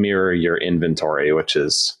can't mirror your inventory, which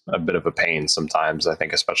is a bit of a pain sometimes, I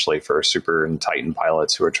think, especially for Super and Titan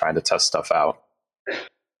pilots who are trying to test stuff out.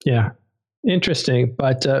 Yeah, interesting.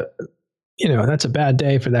 But, that's a bad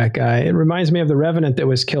day for that guy. It reminds me of the Revenant that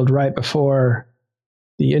was killed right before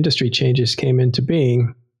the industry changes came into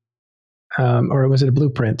being. Or was it a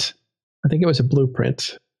blueprint? I think it was a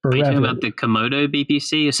blueprint. Are you talking about the Komodo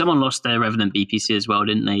BPC? Someone lost their Revenant BPC as well,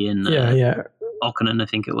 didn't they? In Okonon, I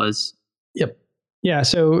think it was. Yep. Yeah.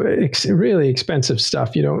 So it's really expensive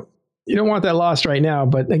stuff. You don't want that lost right now.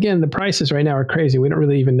 But again, the prices right now are crazy. We don't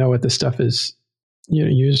really even know what this stuff is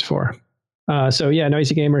used for.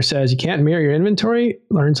 Noisy Gamer says you can't mirror your inventory.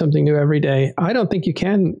 Learn something new every day. I don't think you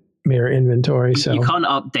can mirror inventory. So you can't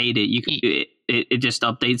update it. You can. It just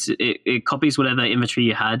updates. It copies whatever inventory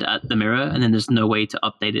you had at the mirror, and then there's no way to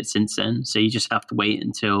update it since then. So you just have to wait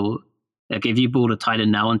until, like, if you bought a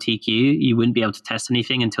Titan now on TQ, you wouldn't be able to test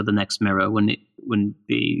anything until the next mirror when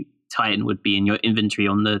the Titan would be in your inventory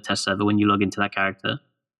on the test server when you log into that character.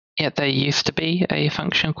 Yeah, there used to be a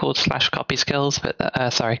function called /copy skills, but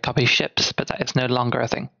copy ships, but that is no longer a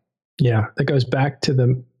thing. Yeah, that goes back to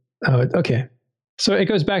the. Okay. So it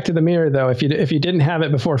goes back to the mirror, though. If you didn't have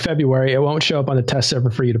it before February, it won't show up on the test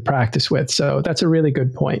server for you to practice with. So that's a really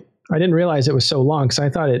good point. I didn't realize it was so long because I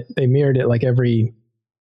thought they mirrored it like every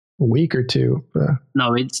week or two.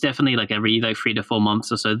 No, it's definitely like every 3 to 4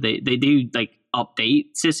 months or so. They do like update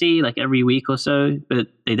Sissy like every week or so, but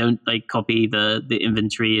they don't like copy the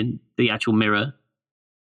inventory and the actual mirror.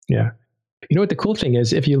 Yeah. You know what the cool thing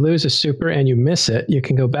is? If you lose a super and you miss it, you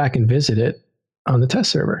can go back and visit it on the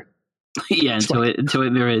test server. Yeah, until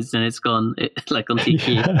it mirrors and it's gone, like on TQ.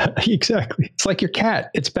 Yeah, exactly. It's like your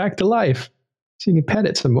cat. It's back to life. So you can pet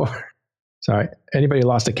it some more. Sorry. Anybody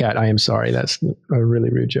lost a cat, I am sorry. That's a really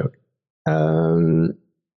rude joke.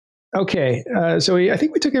 Okay. So I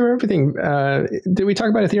think we took care of everything. Did we talk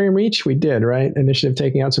about Ethereum Reach? We did, right? Initiative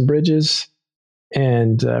taking out some bridges,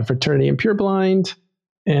 and Fraternity and Pureblind,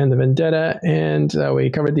 and the Vendetta, and we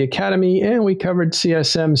covered the Academy, and we covered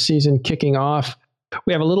CSM season kicking off.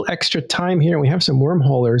 We have a little extra time here, and we have some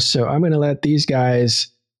wormholers, so I'm going to let these guys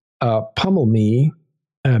pummel me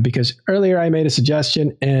because earlier I made a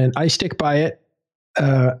suggestion, and I stick by it.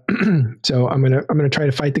 So I'm gonna try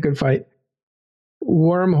to fight the good fight.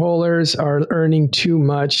 Wormholers are earning too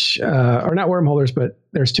much, or not wormholers, but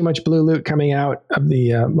there's too much blue loot coming out of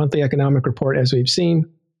the monthly economic report, as we've seen.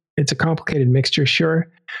 It's a complicated mixture, sure,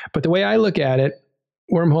 but the way I look at it,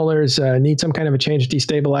 wormholers need some kind of a change to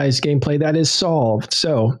destabilize gameplay. That is solved.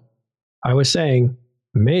 So I was saying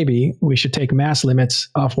maybe we should take mass limits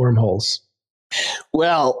off wormholes.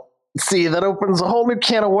 Well, see, that opens a whole new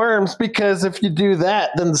can of worms, because if you do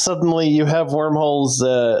that, then suddenly you have wormholes,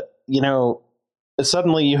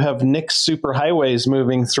 suddenly you have Nyx superhighways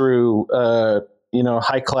moving through,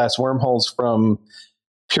 high-class wormholes from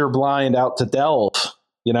Pureblind out to Delve,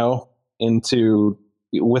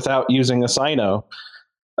 without using a Sino.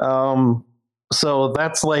 So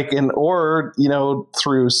that's like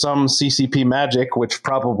through some CCP magic, which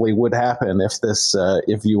probably would happen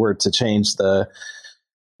if you were to change the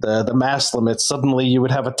mass limits, suddenly you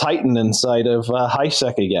would have a Titan inside of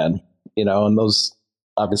HiSec again. and those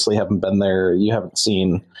obviously haven't been there. You haven't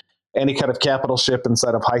seen any kind of capital ship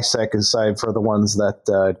inside of HiSec aside for the ones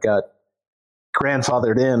that got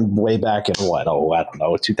grandfathered in way back in I don't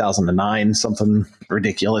know, 2009, something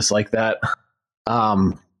ridiculous like that.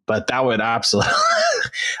 But that would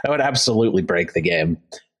absolutely break the game.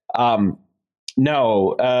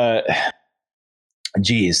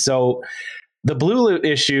 Geez. So the Blue Loot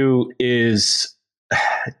issue is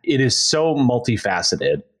so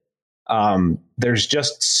multifaceted. There's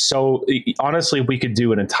just honestly, we could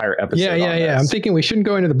do an entire episode. Yeah. I'm thinking we shouldn't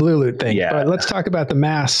go into the Blue Loot thing, but let's talk about the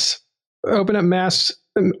mass. Open up mass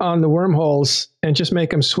on the wormholes and just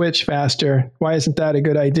make them switch faster. Why isn't that a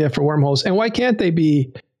good idea for wormholes? And why can't they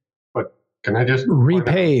be Can I just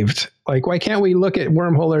repaved? Like, why can't we look at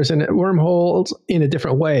wormholes in a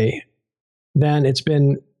different way than it's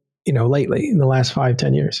been, lately in the last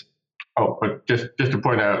 5-10 years? Oh, but just to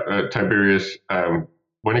point out, Tiberius,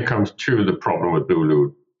 when it comes to the problem with Blue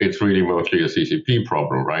Loot, it's really mostly a CCP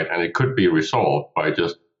problem, right? And it could be resolved by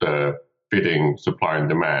just fitting supply and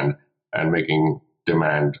demand and making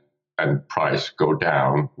demand and price go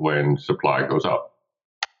down when supply goes up.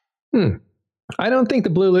 I don't think the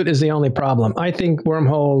Blue Loot is the only problem. I think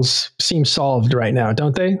wormholes seem solved right now,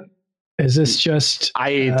 don't they? Is this just?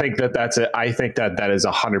 I think that is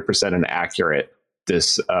 100% an accurate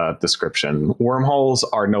description. Wormholes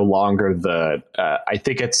are no longer I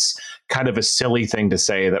think it's kind of a silly thing to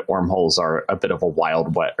say that wormholes are a bit of a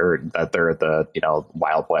wild west, or that they're the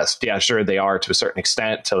Wild West. Yeah, sure, they are to a certain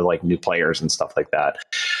extent to like new players and stuff like that.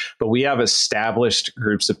 But we have established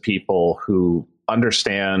groups of people who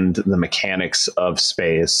understand the mechanics of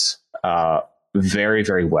space very,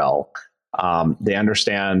 very well. They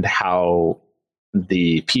understand how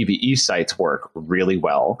the PvE sites work really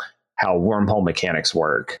well, how wormhole mechanics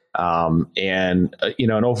work. And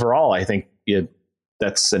overall, I think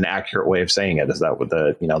that's an accurate way of saying it, is that with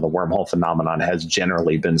the wormhole phenomenon has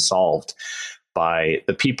generally been solved by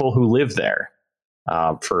the people who live there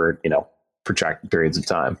for protracted periods of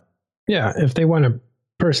time. Yeah. If they want to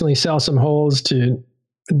personally sell some holes to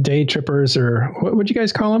day trippers, or what would you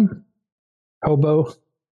guys call them? Hobos.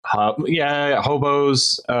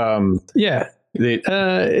 If they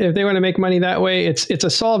want to make money that way, it's a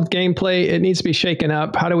solved gameplay. It needs to be shaken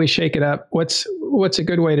up. How do we shake it up? What's a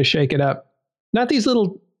good way to shake it up? Not these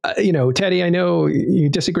little, Teddy, I know you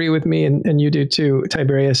disagree with me, and you do too,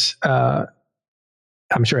 Tiberius.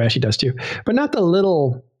 I'm sure Ashley does too, but not the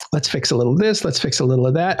little, let's fix a little of this, let's fix a little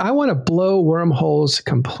of that. I want to blow wormholes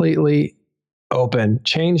completely open,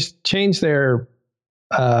 change their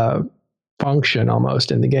function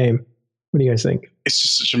almost in the game. What do you guys think? It's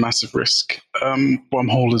just such a massive risk.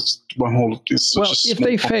 Wormhole is such a small if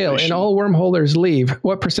they fail and all wormholers leave,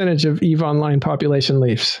 what percentage of EVE Online population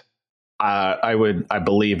leaves? I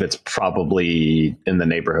believe it's probably in the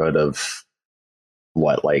neighborhood of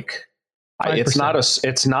what, like 5%.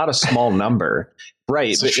 It's not a small number,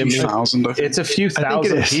 right? It's a few thousand. It's a few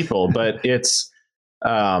thousand people, but it's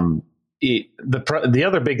the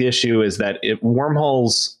other big issue is that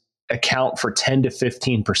wormholes account for 10 to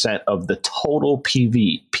 15% of the total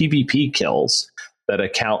PvP kills that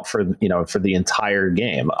account for the entire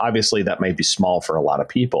game. Obviously, that may be small for a lot of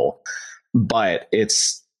people, but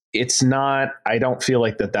it's not. I don't feel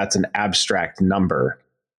like that's an abstract number.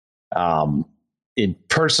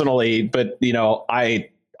 Personally, but I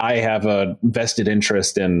have a vested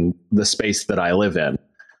interest in the space that I live in,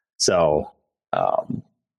 so.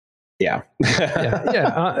 Yeah.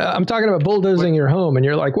 I'm talking about bulldozing your home, and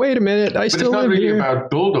you're like, wait a minute, I still live here. It's not really about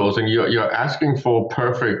bulldozing. You're asking for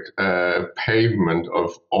perfect pavement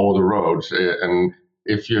of all the roads, and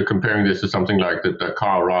if you're comparing this to something like the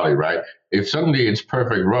Dakar Rally, right? If suddenly it's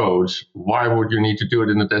perfect roads, why would you need to do it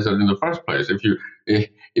in the desert in the first place? If you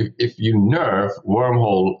nerf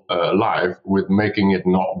wormhole life with making it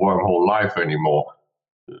not wormhole life anymore,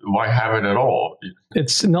 why have it at all?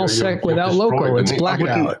 It's nullsec without local. It's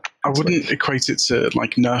blackout. I wouldn't equate it to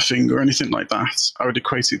like nerfing or anything like that. I would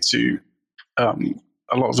equate it to a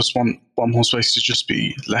lot of us want wormhole space to just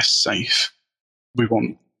be less safe. We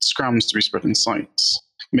want scrams to be spread in sites,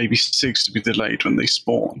 maybe SIGs to be delayed when they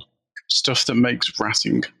spawn. Stuff that makes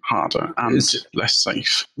ratting harder and less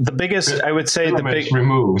safe. The biggest, I would say,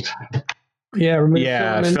 removed.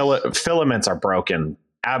 Filaments are broken.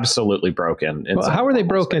 Absolutely broken. How are they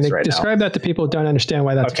broken? Describe that to people who don't understand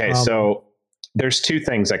why that's okay. So there's two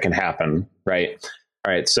things that can happen, right?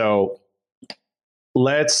 All right. So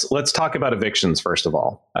let's talk about evictions first of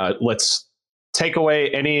all. Let's take away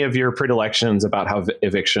any of your predilections about how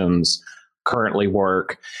evictions currently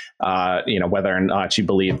work, whether or not you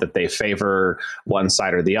believe that they favor one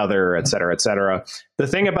side or the other, et cetera, et cetera. The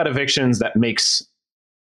thing about evictions that makes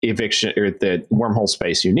eviction or the wormhole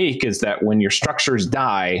space unique is that when your structures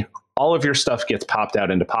die, all of your stuff gets popped out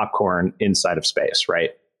into popcorn inside of space, right?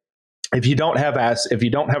 If you don't have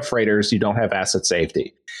freighters, you don't have asset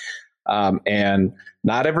safety. And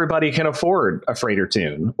not everybody can afford a freighter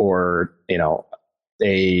tune or,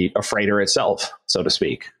 a freighter itself, so to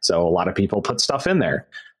speak. So a lot of people put stuff in there.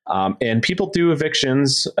 And people do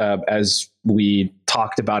evictions, as we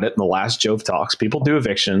talked about it in the last Jove Talks. People do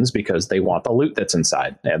evictions because they want the loot that's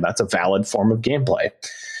inside, and that's a valid form of gameplay.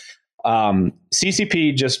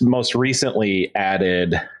 CCP just most recently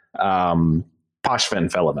added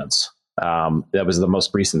Poshfen filaments. That was the most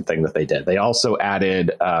recent thing that they did. They also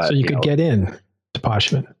added... so you could get in to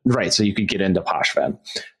Poshfen. Right, so you could get into Poshfen.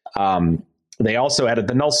 They also added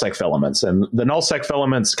the nullsec filaments, and the nullsec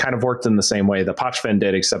filaments kind of worked in the same way the Poshfen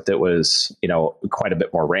did, except it was, quite a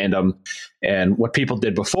bit more random. And what people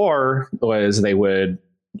did before was they would,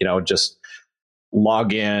 just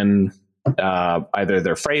log in either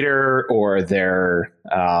their freighter or their,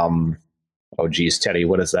 Teddy,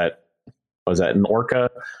 what is that? Was that an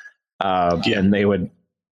Orca? And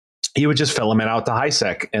he would just filament out to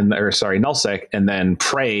nullsec, and then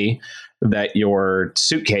pray that your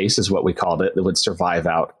suitcase, is what we called it, that would survive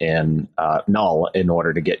out in null in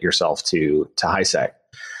order to get yourself to HiSec.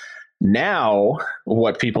 Now,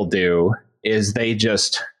 what people do is they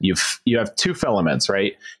just, you have two filaments,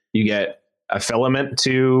 right? You get a filament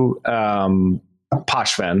to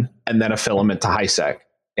Poshfen and then a filament to HiSec.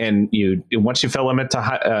 And once you filament to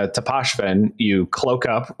Poshfen, you cloak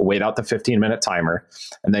up, wait out the 15-minute timer,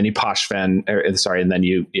 and then you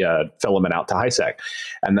filament out to HiSec,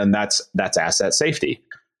 and then that's asset safety.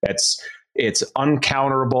 It's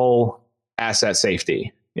uncounterable asset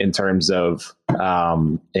safety in terms of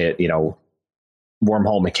wormhole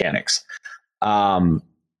mechanics. And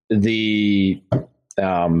then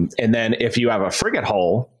if you have a frigate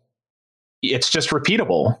hull, it's just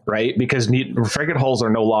repeatable, right? Because frigate hulls are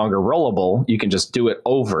no longer rollable. You can just do it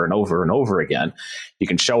over and over and over again. You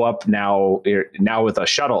can show up now with a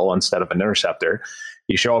shuttle instead of an interceptor.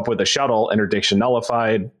 You show up with a shuttle, interdiction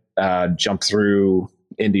nullified, jump through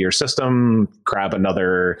into your system, grab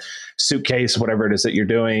another suitcase, whatever it is that you're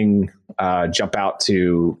doing, jump out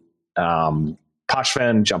to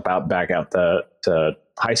Poshfen, jump out back out to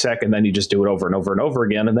HiSec, and then you just do it over and over and over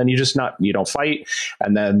again. And then you don't fight.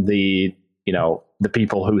 And then the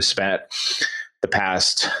people who spent the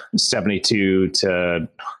past 72 to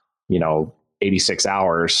 86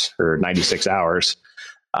 hours or 96 hours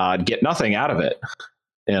get nothing out of it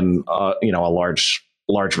in a large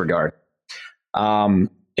regard. And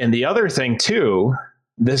the other thing too,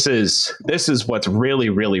 this is what's really,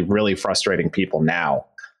 really, really frustrating people now.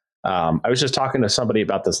 I was just talking to somebody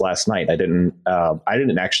about this last night. I didn't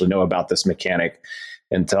actually know about this mechanic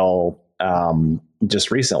until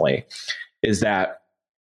just recently, is that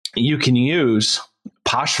you can use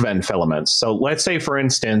Poshfen filaments. So let's say, for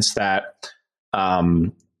instance, that I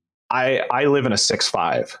live in a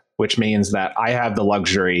 6.5, which means that I have the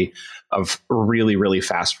luxury of really, really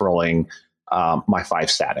fast rolling my 5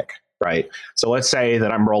 static, right? So let's say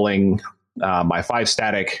that I'm rolling my 5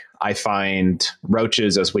 static. I find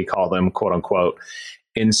roaches, as we call them, quote unquote,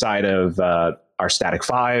 inside of our static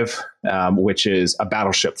 5, which is a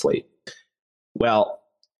battleship fleet. Well,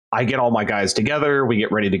 I get all my guys together. We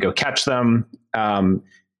get ready to go catch them.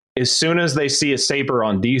 As soon as they see a Saber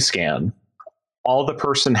on D-scan, all the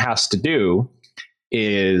person has to do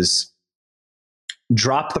is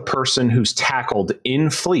drop the person who's tackled in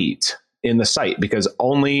fleet in the site, because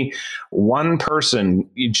only one person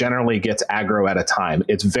generally gets aggro at a time.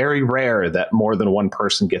 It's very rare that more than one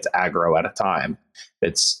person gets aggro at a time.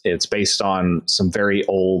 It's based on some very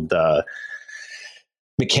old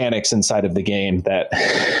mechanics inside of the game that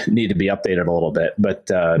need to be updated a little bit,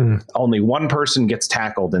 but only one person gets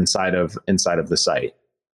tackled inside of the site.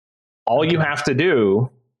 All you have to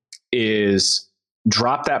do is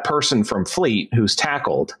drop that person from fleet who's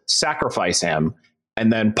tackled, sacrifice him,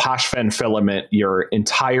 and then Poshfen filament your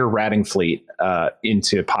entire ratting fleet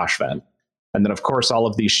into Poshfen. And then, of course, all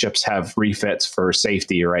of these ships have refits for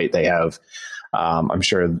safety, right? They have, I'm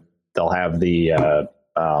sure they'll have the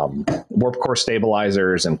warp core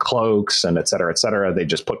stabilizers and cloaks and et cetera. They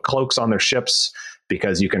just put cloaks on their ships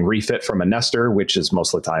because you can refit from a Nestor, which is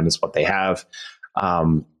most of the time is what they have.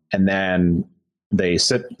 And then they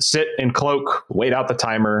sit in cloak, wait out the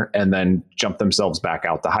timer, and then jump themselves back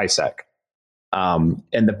out to HiSec. And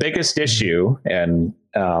the biggest issue, and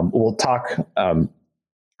we'll talk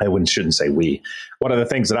shouldn't say we. One of the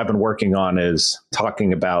things that I've been working on is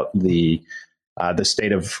talking about the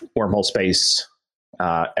state of wormhole space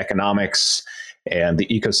economics and the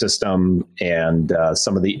ecosystem, and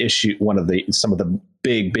some of the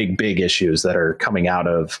big issues that are coming out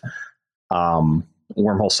of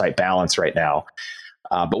wormhole site balance right now.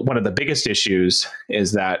 But one of the biggest issues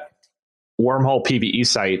is that wormhole PvE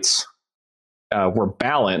sites were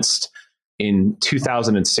balanced in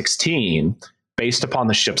 2016 based upon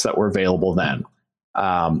the ships that were available then.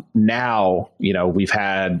 Now, we've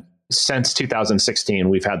had, since 2016,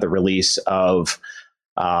 we've had the release of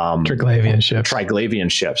Triglavian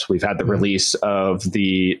ships. We've had the release of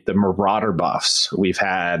the Marauder buffs. We've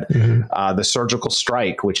had the Surgical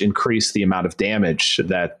Strike, which increased the amount of damage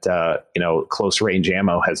that close range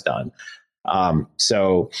ammo has done.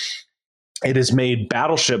 So it has made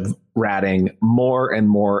battleship ratting more and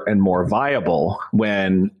more and more viable,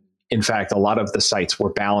 when in fact a lot of the sites were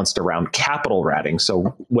balanced around capital ratting.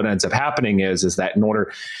 So what ends up happening is that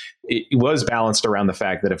it was balanced around the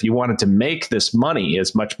fact that if you wanted to make this money,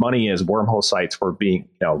 as much money as wormhole sites were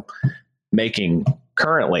making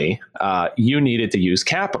currently, you needed to use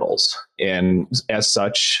capitals. And as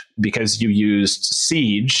such, because you used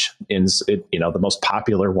siege, the most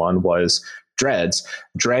popular one was dreads.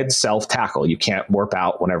 Dread self-tackle. You can't warp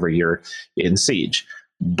out whenever you're in siege.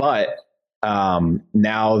 But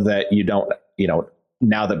now that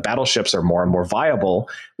now that battleships are more and more viable,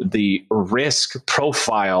 the risk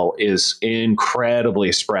profile is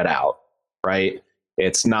incredibly spread out, right?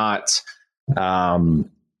 It's not,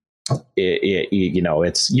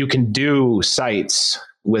 you can do sites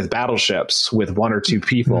with battleships with one or two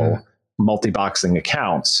people multi-boxing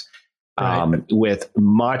accounts with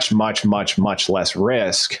much, much, much, much less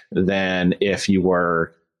risk than if you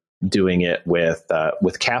were doing it with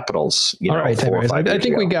capitals. All right, I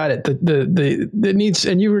think we got it. The needs,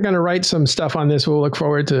 and you were going to write some stuff on this. We'll look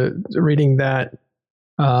forward to reading that.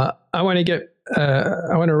 I want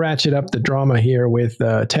to ratchet up the drama here with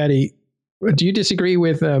Teddy. Do you disagree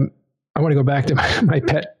with? I want to go back to my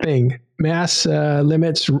pet thing: mass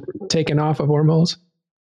limits taken off of wormholes.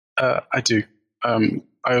 I do.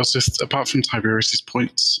 I also, apart from Tiberius's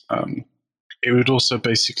points, it would also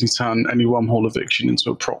basically turn any wormhole eviction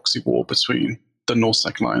into a proxy war between the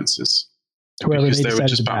NorSec alliances. Because they would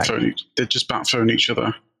just backphone each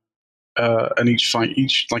other. And each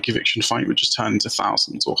eviction fight would just turn into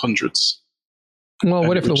thousands or hundreds. Well,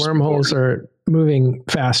 what if the wormholes are moving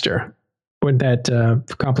faster? Would that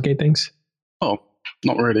complicate things? Oh,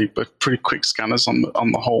 not really, but pretty quick scanners on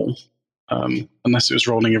the whole. Unless it was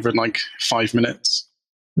rolling every 5 minutes.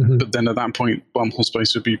 But then at that point, wormhole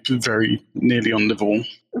space would be very nearly unlivable.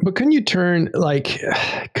 But can you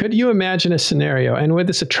could you imagine a scenario, and would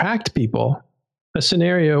this attract people, a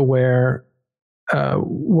scenario where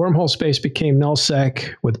wormhole space became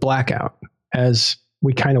nullsec with blackout, as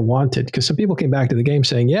we kind of wanted? Because some people came back to the game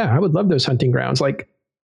saying, yeah, I would love those hunting grounds. Like,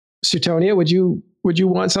 Suetonia, would you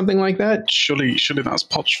want something like that? Surely that's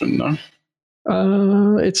Pochven, no?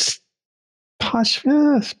 It's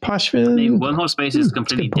Pochven. Wormhole space is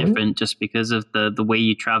completely different just because of the way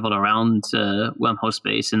you travel around wormhole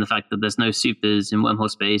space, and the fact that there's no supers in wormhole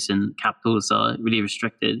space and capitals are really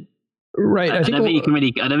restricted. Right. I don't think you can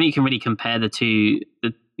really compare the two.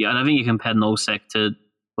 I don't think you compare nullsec to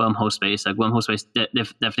wormhole space. Like, wormhole space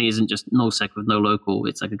definitely isn't just nullsec with no local.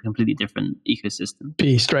 It's like a completely different ecosystem.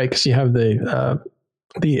 Beast, right? Because you have the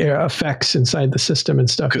effects inside the system and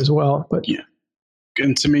stuff as well. But yeah.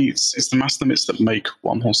 And to me, it's the mass limits that make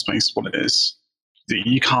wormhole space what it is.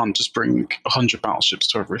 You can't just bring 100 battleships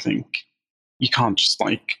to everything. You can't just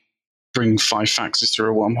bring 5 faxes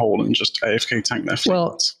through a wormhole and just AFK tank their fleet.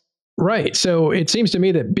 Well, right. So it seems to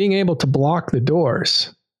me that being able to block the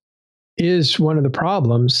doors is one of the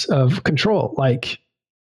problems of control.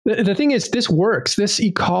 The thing is, this works. This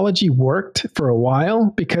ecology worked for a while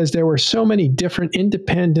because there were so many different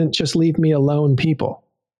independent, just leave me alone people.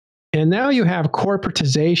 And now you have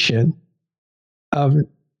corporatization of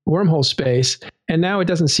wormhole space, and now it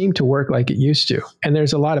doesn't seem to work like it used to. And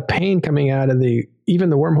there's a lot of pain coming out of even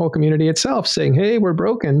the wormhole community itself, saying, "Hey, we're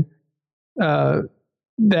broken." And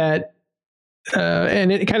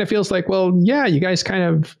it kind of feels like, well, yeah, you guys kind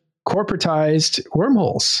of corporatized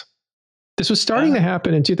wormholes. This was starting to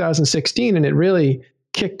happen in 2016, and it really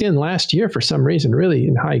kicked in last year for some reason, really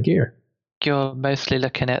in high gear. You're mostly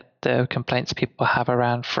looking at the complaints people have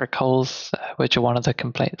around frick holes, which are one of the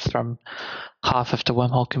complaints from half of the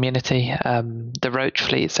wormhole community. The roach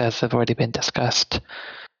fleets, as have already been discussed.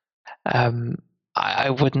 I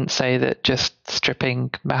wouldn't say that just stripping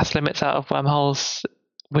mass limits out of wormholes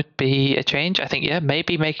would be a change. I think,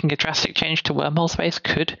 maybe making a drastic change to wormhole space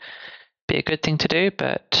could be a good thing to do,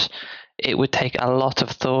 but it would take a lot of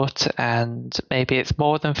thought, and maybe it's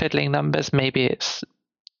more than fiddling numbers. Maybe it's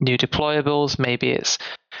new deployables, maybe it's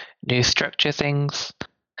new structure things.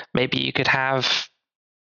 Maybe you could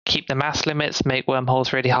keep the mass limits, make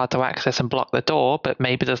wormholes really hard to access and block the door, but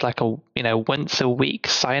maybe there's like a once a week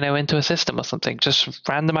Sino into a system or something. Just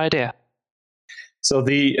random idea. So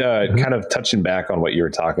the kind of touching back on what you were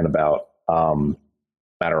talking about,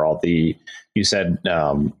 Matterall, you said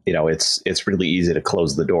it's really easy to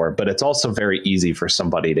close the door, but it's also very easy for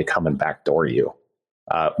somebody to come and backdoor you.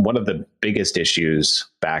 One of the biggest issues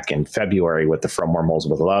back in February with the From Wormholes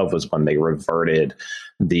with Love was when they reverted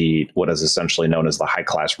what is essentially known as the high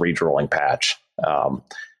class rage rolling patch,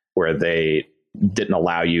 where they didn't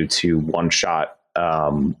allow you to one-shot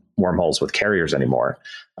wormholes with carriers anymore.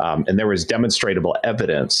 And there was demonstrable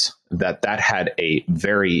evidence that had a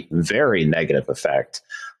very, very negative effect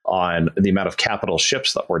on the amount of capital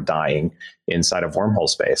ships that were dying inside of wormhole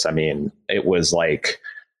space. I mean, it was like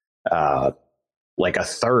a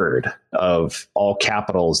third of all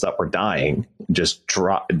capitals that were dying just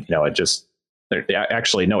dropped. It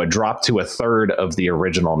dropped to a third of the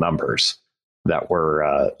original numbers that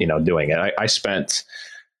were doing it. I spent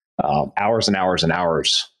hours and hours and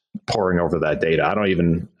hours poring over that data. I don't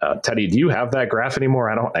even Teddy, do you have that graph anymore?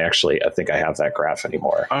 I think I have that graph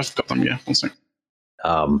anymore. I've got them, yeah. One second.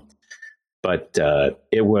 But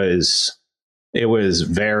it was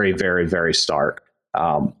very, very, very stark.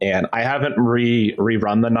 And I haven't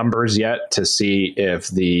rerun the numbers yet to see if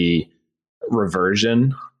the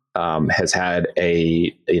reversion has had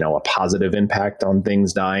a positive impact on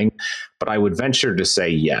things dying, but I would venture to say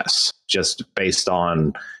yes, just based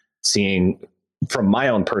on seeing from my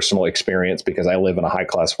own personal experience, because I live in a high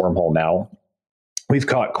class wormhole now. We've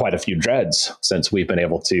caught quite a few dreads since we've been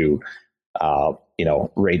able to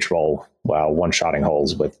rage roll while one-shotting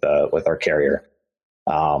holes with our carrier.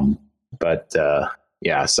 So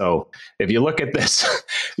if you look at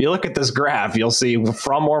this graph, you'll see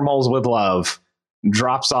From Wormholes with Love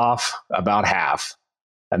drops off about half.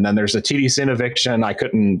 And then there's a TD Sin eviction.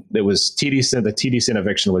 The TD Sin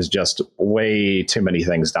eviction was just way too many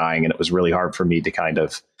things dying. And it was really hard for me to kind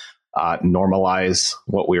of normalize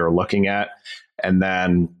what we were looking at. And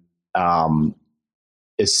then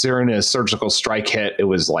as soon as Surgical Strike hit, it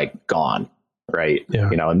was like gone, right? Yeah.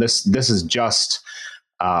 And this is just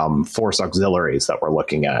force auxiliaries that we're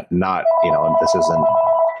looking at, not, this isn't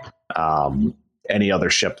any other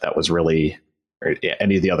ship that was really, or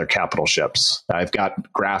any of the other capital ships. I've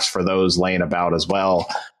got graphs for those laying about as well,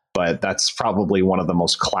 but that's probably one of the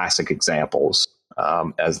most classic examples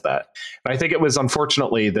as that. And I think it was,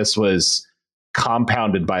 unfortunately, this was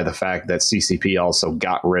compounded by the fact that CCP also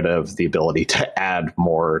got rid of the ability to add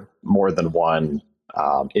more than one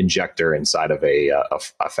injector inside of a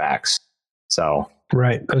fax. So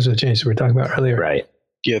right, those are the changes we were talking about earlier. Right.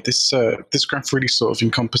 Yeah, this graph really sort of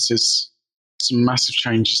encompasses some massive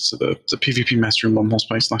changes to the PvP meta in wormhole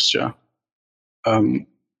space last year,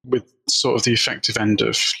 with sort of the effective end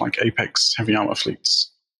of like Apex heavy armor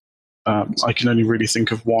fleets. I can only really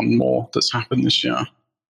think of one more that's happened this year.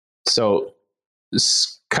 So,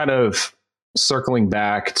 kind of circling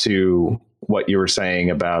back to what you were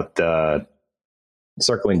saying about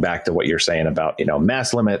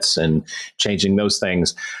mass limits and changing those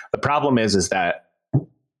things. The problem is that,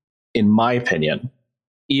 in my opinion,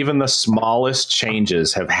 even the smallest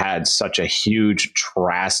changes have had such a huge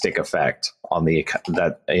drastic effect on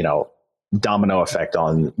domino effect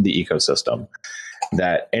on the ecosystem,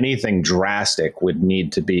 that anything drastic would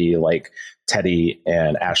need to be, like Teddy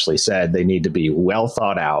and Ashley said, they need to be well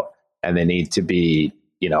thought out, and they need to be,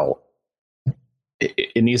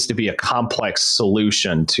 it needs to be a complex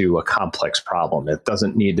solution to a complex problem. It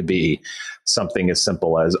doesn't need to be something as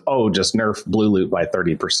simple as, just nerf blue loot by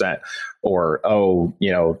 30%, or,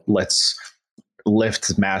 let's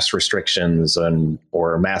lift mass restrictions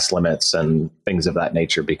or mass limits and things of that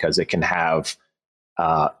nature, because it can have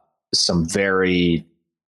some very,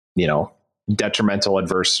 detrimental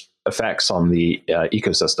adverse effects on the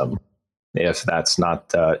ecosystem if that's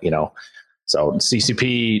not, So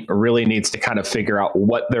CCP really needs to kind of figure out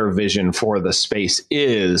what their vision for the space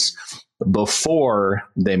is before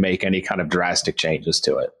they make any kind of drastic changes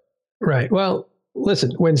to it. Right. Well,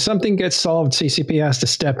 listen, when something gets solved, CCP has to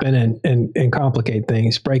step in and complicate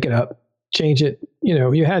things, break it up, change it.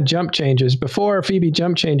 You had jump changes. Before Phoebe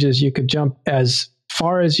jump changes, you could jump as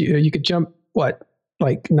far as you could jump,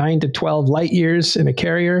 like 9 to 12 light years in a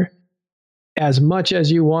carrier, as much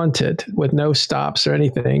as you wanted with no stops or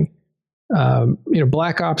anything.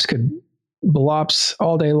 Black Ops could blops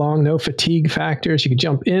all day long, no fatigue factors. You could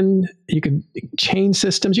jump in, you could chain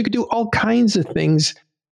systems, you could do all kinds of things,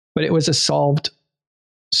 but it was a solved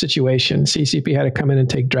situation. CCP had to come in and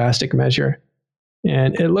take drastic measure.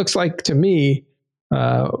 And it looks like to me,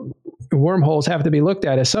 wormholes have to be looked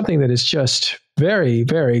at as something that is just very,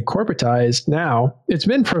 very corporatized now. It's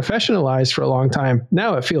been professionalized for a long time.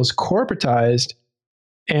 Now it feels corporatized.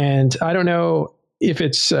 And I don't know if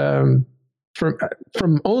it's from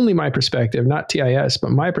only my perspective, not TIS,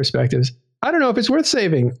 but my perspectives. I don't know if it's worth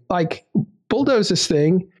saving. Like, bulldoze this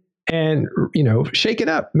thing and, shake it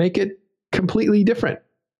up, make it completely different.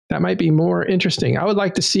 That might be more interesting. I would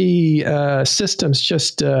like to see systems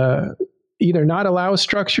just either not allow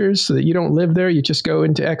structures so that you don't live there. You just go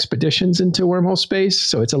into expeditions into wormhole space,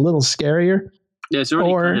 so it's a little scarier. There's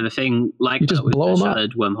already kind of a thing like that with the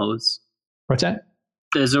shattered wormholes. What's that?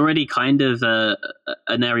 There's already kind of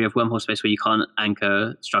an area of wormhole space where you can't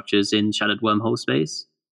anchor structures in shattered wormhole space.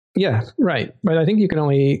 Yeah, right. But I think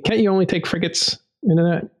can't you only take frigates into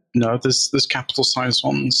that? No, there's capital size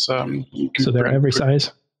ones. So they're every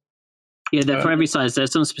size? Yeah, they're for every size.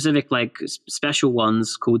 There's some specific special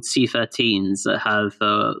ones called C13s that have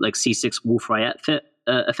C6 Wolf Rayet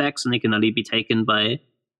effects, and they can only be taken by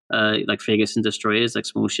frigates and destroyers, like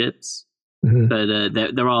small ships. Mm-hmm. But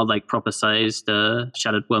there are proper sized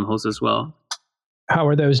shattered wormholes as well. How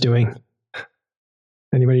are those doing?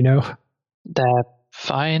 Anybody know? They're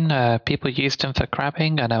fine. People use them for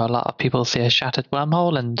crabbing. I know a lot of people see a shattered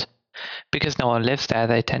wormhole, and because no one lives there,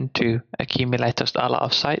 they tend to accumulate a lot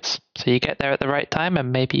of sites. So you get there at the right time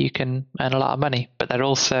and maybe you can earn a lot of money. But they're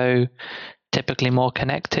also typically more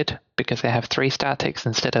connected because they have 3 statics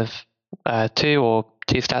instead of 2, or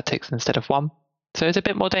 2 statics instead of 1. So it's a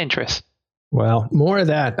bit more dangerous. Well, more of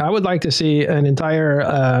that. I would like to see an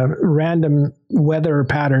entire random weather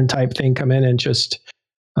pattern type thing come in and just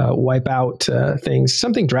wipe out things.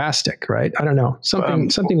 Something drastic, right? I don't know.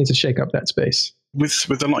 Something needs to shake up that space.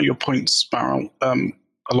 With a lot of your points, Barrel, a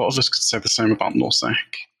lot of us could say the same about Norsec.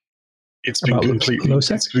 Norsec,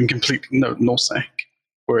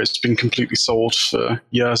 where it's been completely sold for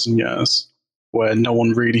years and years, where no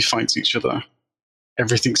one really fights each other.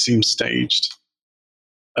 Everything seems staged.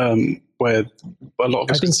 Where a lot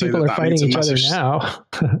of us could say people are fighting each other now.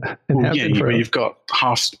 But you've got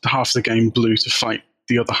half the game blue to fight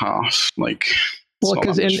the other half. Well,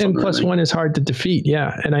 because N plus 1 is hard to defeat,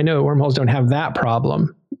 yeah. And I know wormholes don't have that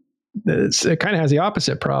problem. It kind of has the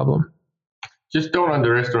opposite problem. Just don't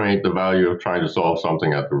underestimate the value of trying to solve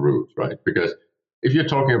something at the root, right? Because if you're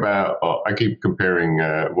talking about, I keep comparing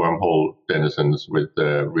wormhole denizens with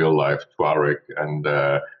real-life Tuareg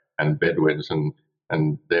and Bedouins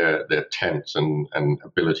and their tents and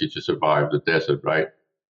ability to survive the desert, right?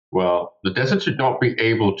 Well, the desert should not be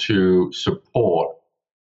able to support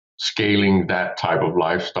scaling that type of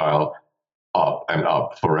lifestyle up and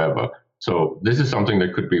up forever. So this is something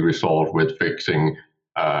that could be resolved with fixing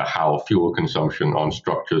how fuel consumption on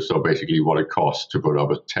structures, so basically what it costs to put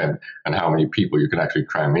up a tent and how many people you can actually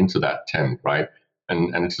cram into that tent, right?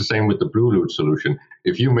 And it's the same with the Blue Loot solution.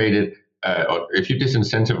 If you made it, or if you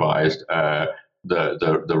disincentivized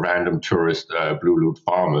the random tourist Blue Loot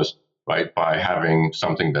farmers, right, by having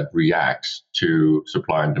something that reacts to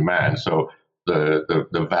supply and demand, so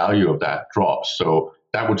the value of that drops. So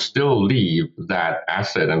that would still leave that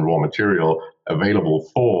asset and raw material available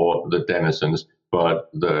for the denizens, but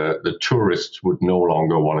the tourists would no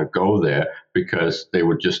longer want to go there because they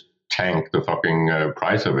would just tank the fucking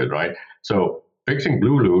price of it, right? So fixing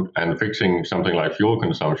Blue Loot and fixing something like fuel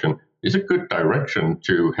consumption is a good direction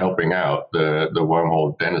to helping out the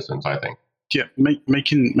wormhole denizens, I think. Yeah,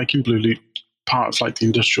 making Blue Loot part of the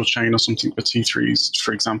industrial chain or something for T3s,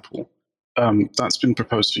 for example. That's been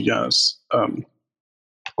proposed for years. A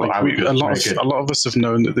lot of us have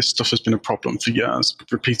known that this stuff has been a problem for years.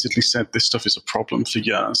 We've repeatedly said this stuff is a problem for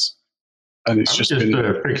years, and it's just been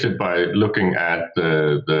fix it by looking at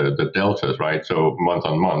the deltas, right? So month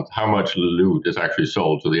on month, how much loot is actually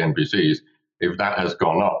sold to the NPCs? If that has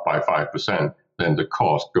gone up by 5%, then the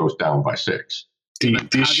cost goes down by 6%.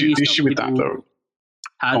 The issue with that, though.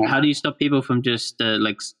 How do you stop people from just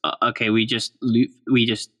we just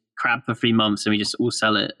crab for 3 months and we just all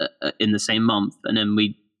sell it in the same month, and then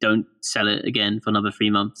we don't sell it again for another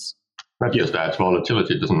 3 months? That just adds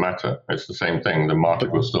volatility. It doesn't matter. It's the same thing. The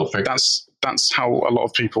market will still fix. That's how a lot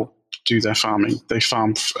of people do their farming. They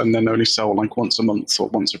farm and then only sell once a month or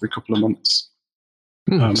once every couple of months.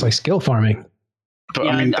 It's like skill farming. But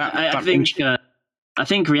yeah, I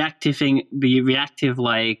think reactive having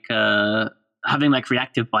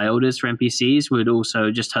reactive bioters for NPCs would also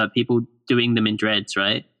just hurt people doing them in dreads,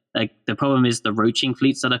 right? Like the problem is the roaching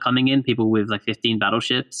fleets that are coming in, people with like 15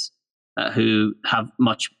 battleships who have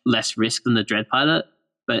much less risk than the Dread pilot.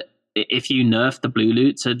 But if you nerf the blue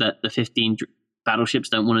loot so that the 15 battleships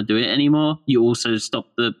don't want to do it anymore, you also stop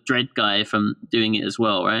the Dread guy from doing it as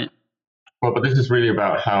well, right? Well, but this is really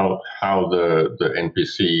about how the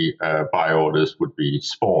NPC buy orders would be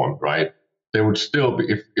spawned, right? They would still be,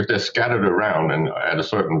 if they're scattered around and at a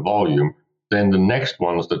certain volume, then the next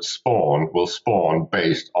ones that spawn will spawn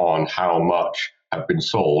based on how much have been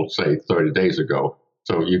sold, say, 30 days ago.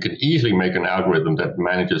 So you can easily make an algorithm that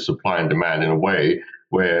manages supply and demand in a way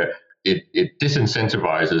where it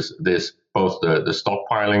disincentivizes this, both the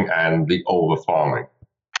stockpiling and the over-farming.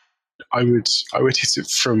 I would hit it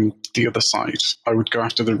from the other side. I would go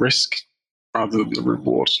after the risk rather than the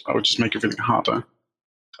reward. I would just make everything harder.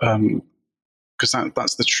 Because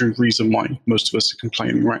that's the true reason why most of us are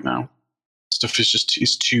complaining right now. Stuff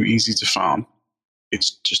is too easy to farm. It's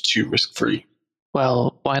just too risk-free.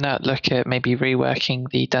 Well, why not look at maybe reworking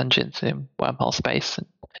the dungeons in Wormhole Space and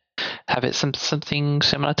have it something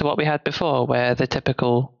similar to what we had before, where the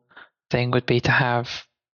typical thing would be to have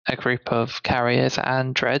a group of carriers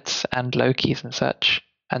and dreads and Lokis and such,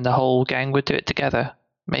 and the whole gang would do it together.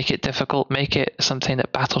 Make it difficult, make it something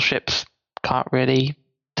that battleships can't really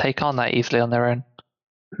take on that easily on their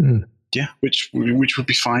own. Yeah, which would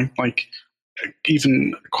be fine. Like,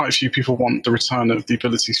 even quite a few people want the return of the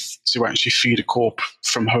ability to actually feed a corp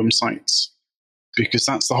from home sites, because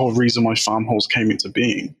that's the whole reason why farm halls came into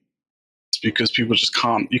being. It's because people just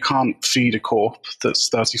you can't feed a corp that's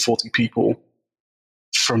 30, 40 people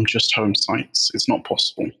from just home sites. It's not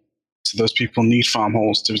possible. So those people need farm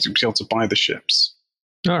halls to be able to buy the ships.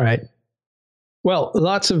 All right. Well,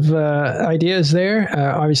 lots of ideas there.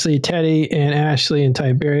 Obviously, Teddy and Ashley and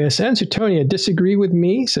Tiberius and Suetonia disagree with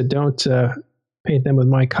me, so don't paint them with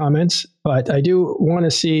my comments. But I do want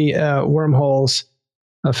to see wormholes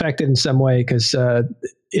affected in some way, because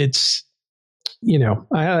it's,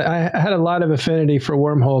 I had a lot of affinity for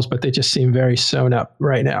wormholes, but they just seem very sewn up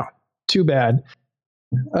right now. Too bad.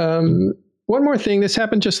 One more thing. This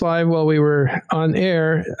happened just live while we were on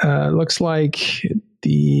air. Looks like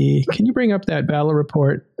can you bring up that battle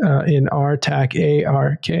report in RTAC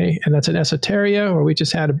ARK? And that's an Esoteria, where we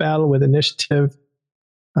just had a battle with Initiative.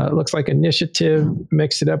 It looks like Initiative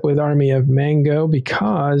mixed it up with Army of Mango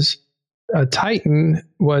because a Titan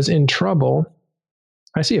was in trouble.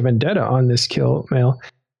 I see a vendetta on this kill mail.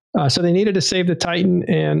 So they needed to save the Titan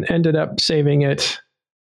and ended up saving it.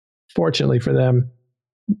 Fortunately for them,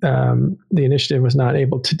 the Initiative was not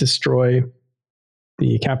able to destroy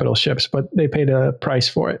the capital ships, but they paid a price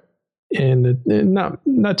for it. And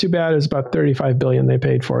not too bad. It was about 35 billion they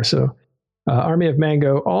paid for. So Army of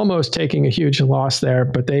Mango almost taking a huge loss there,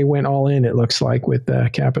 but they went all in, it looks like, with the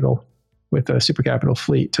super capital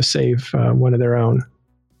fleet to save one of their own.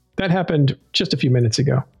 That happened just a few minutes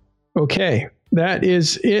ago. Okay, that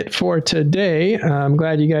is it for today. I'm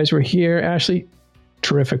glad you guys were here. Ashley,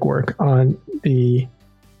 terrific work on the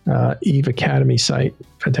EVE Academy site.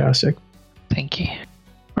 Fantastic. Thank you.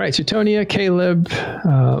 All right, Suetonia, Caleb,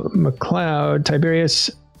 McLeod, Tiberius,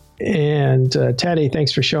 and Teddy,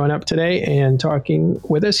 thanks for showing up today and talking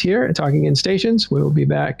with us here at Talking in Stations. We will be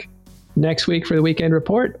back next week for the weekend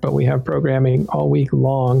report, but we have programming all week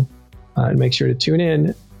long. And make sure to tune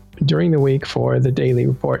in during the week for the daily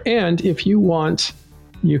report. And if you want,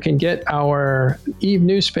 you can get our EVE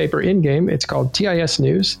newspaper in-game. It's called TIS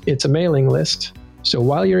News. It's a mailing list. So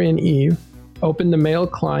while you're in EVE, open the mail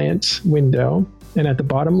client window, and at the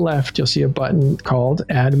bottom left, you'll see a button called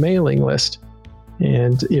Add Mailing List.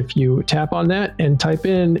 And if you tap on that and type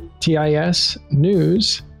in TIS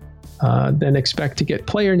News, then expect to get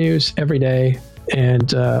player news every day.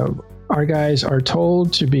 And our guys are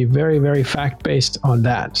told to be very, very fact-based on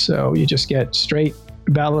that. So you just get straight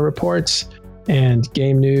battle reports and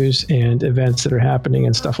game news and events that are happening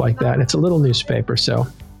and stuff like that. It's a little newspaper, so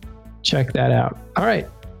check that out. All right.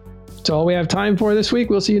 That's all we have time for this week.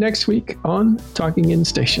 We'll see you next week on Talking in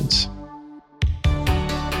Stations.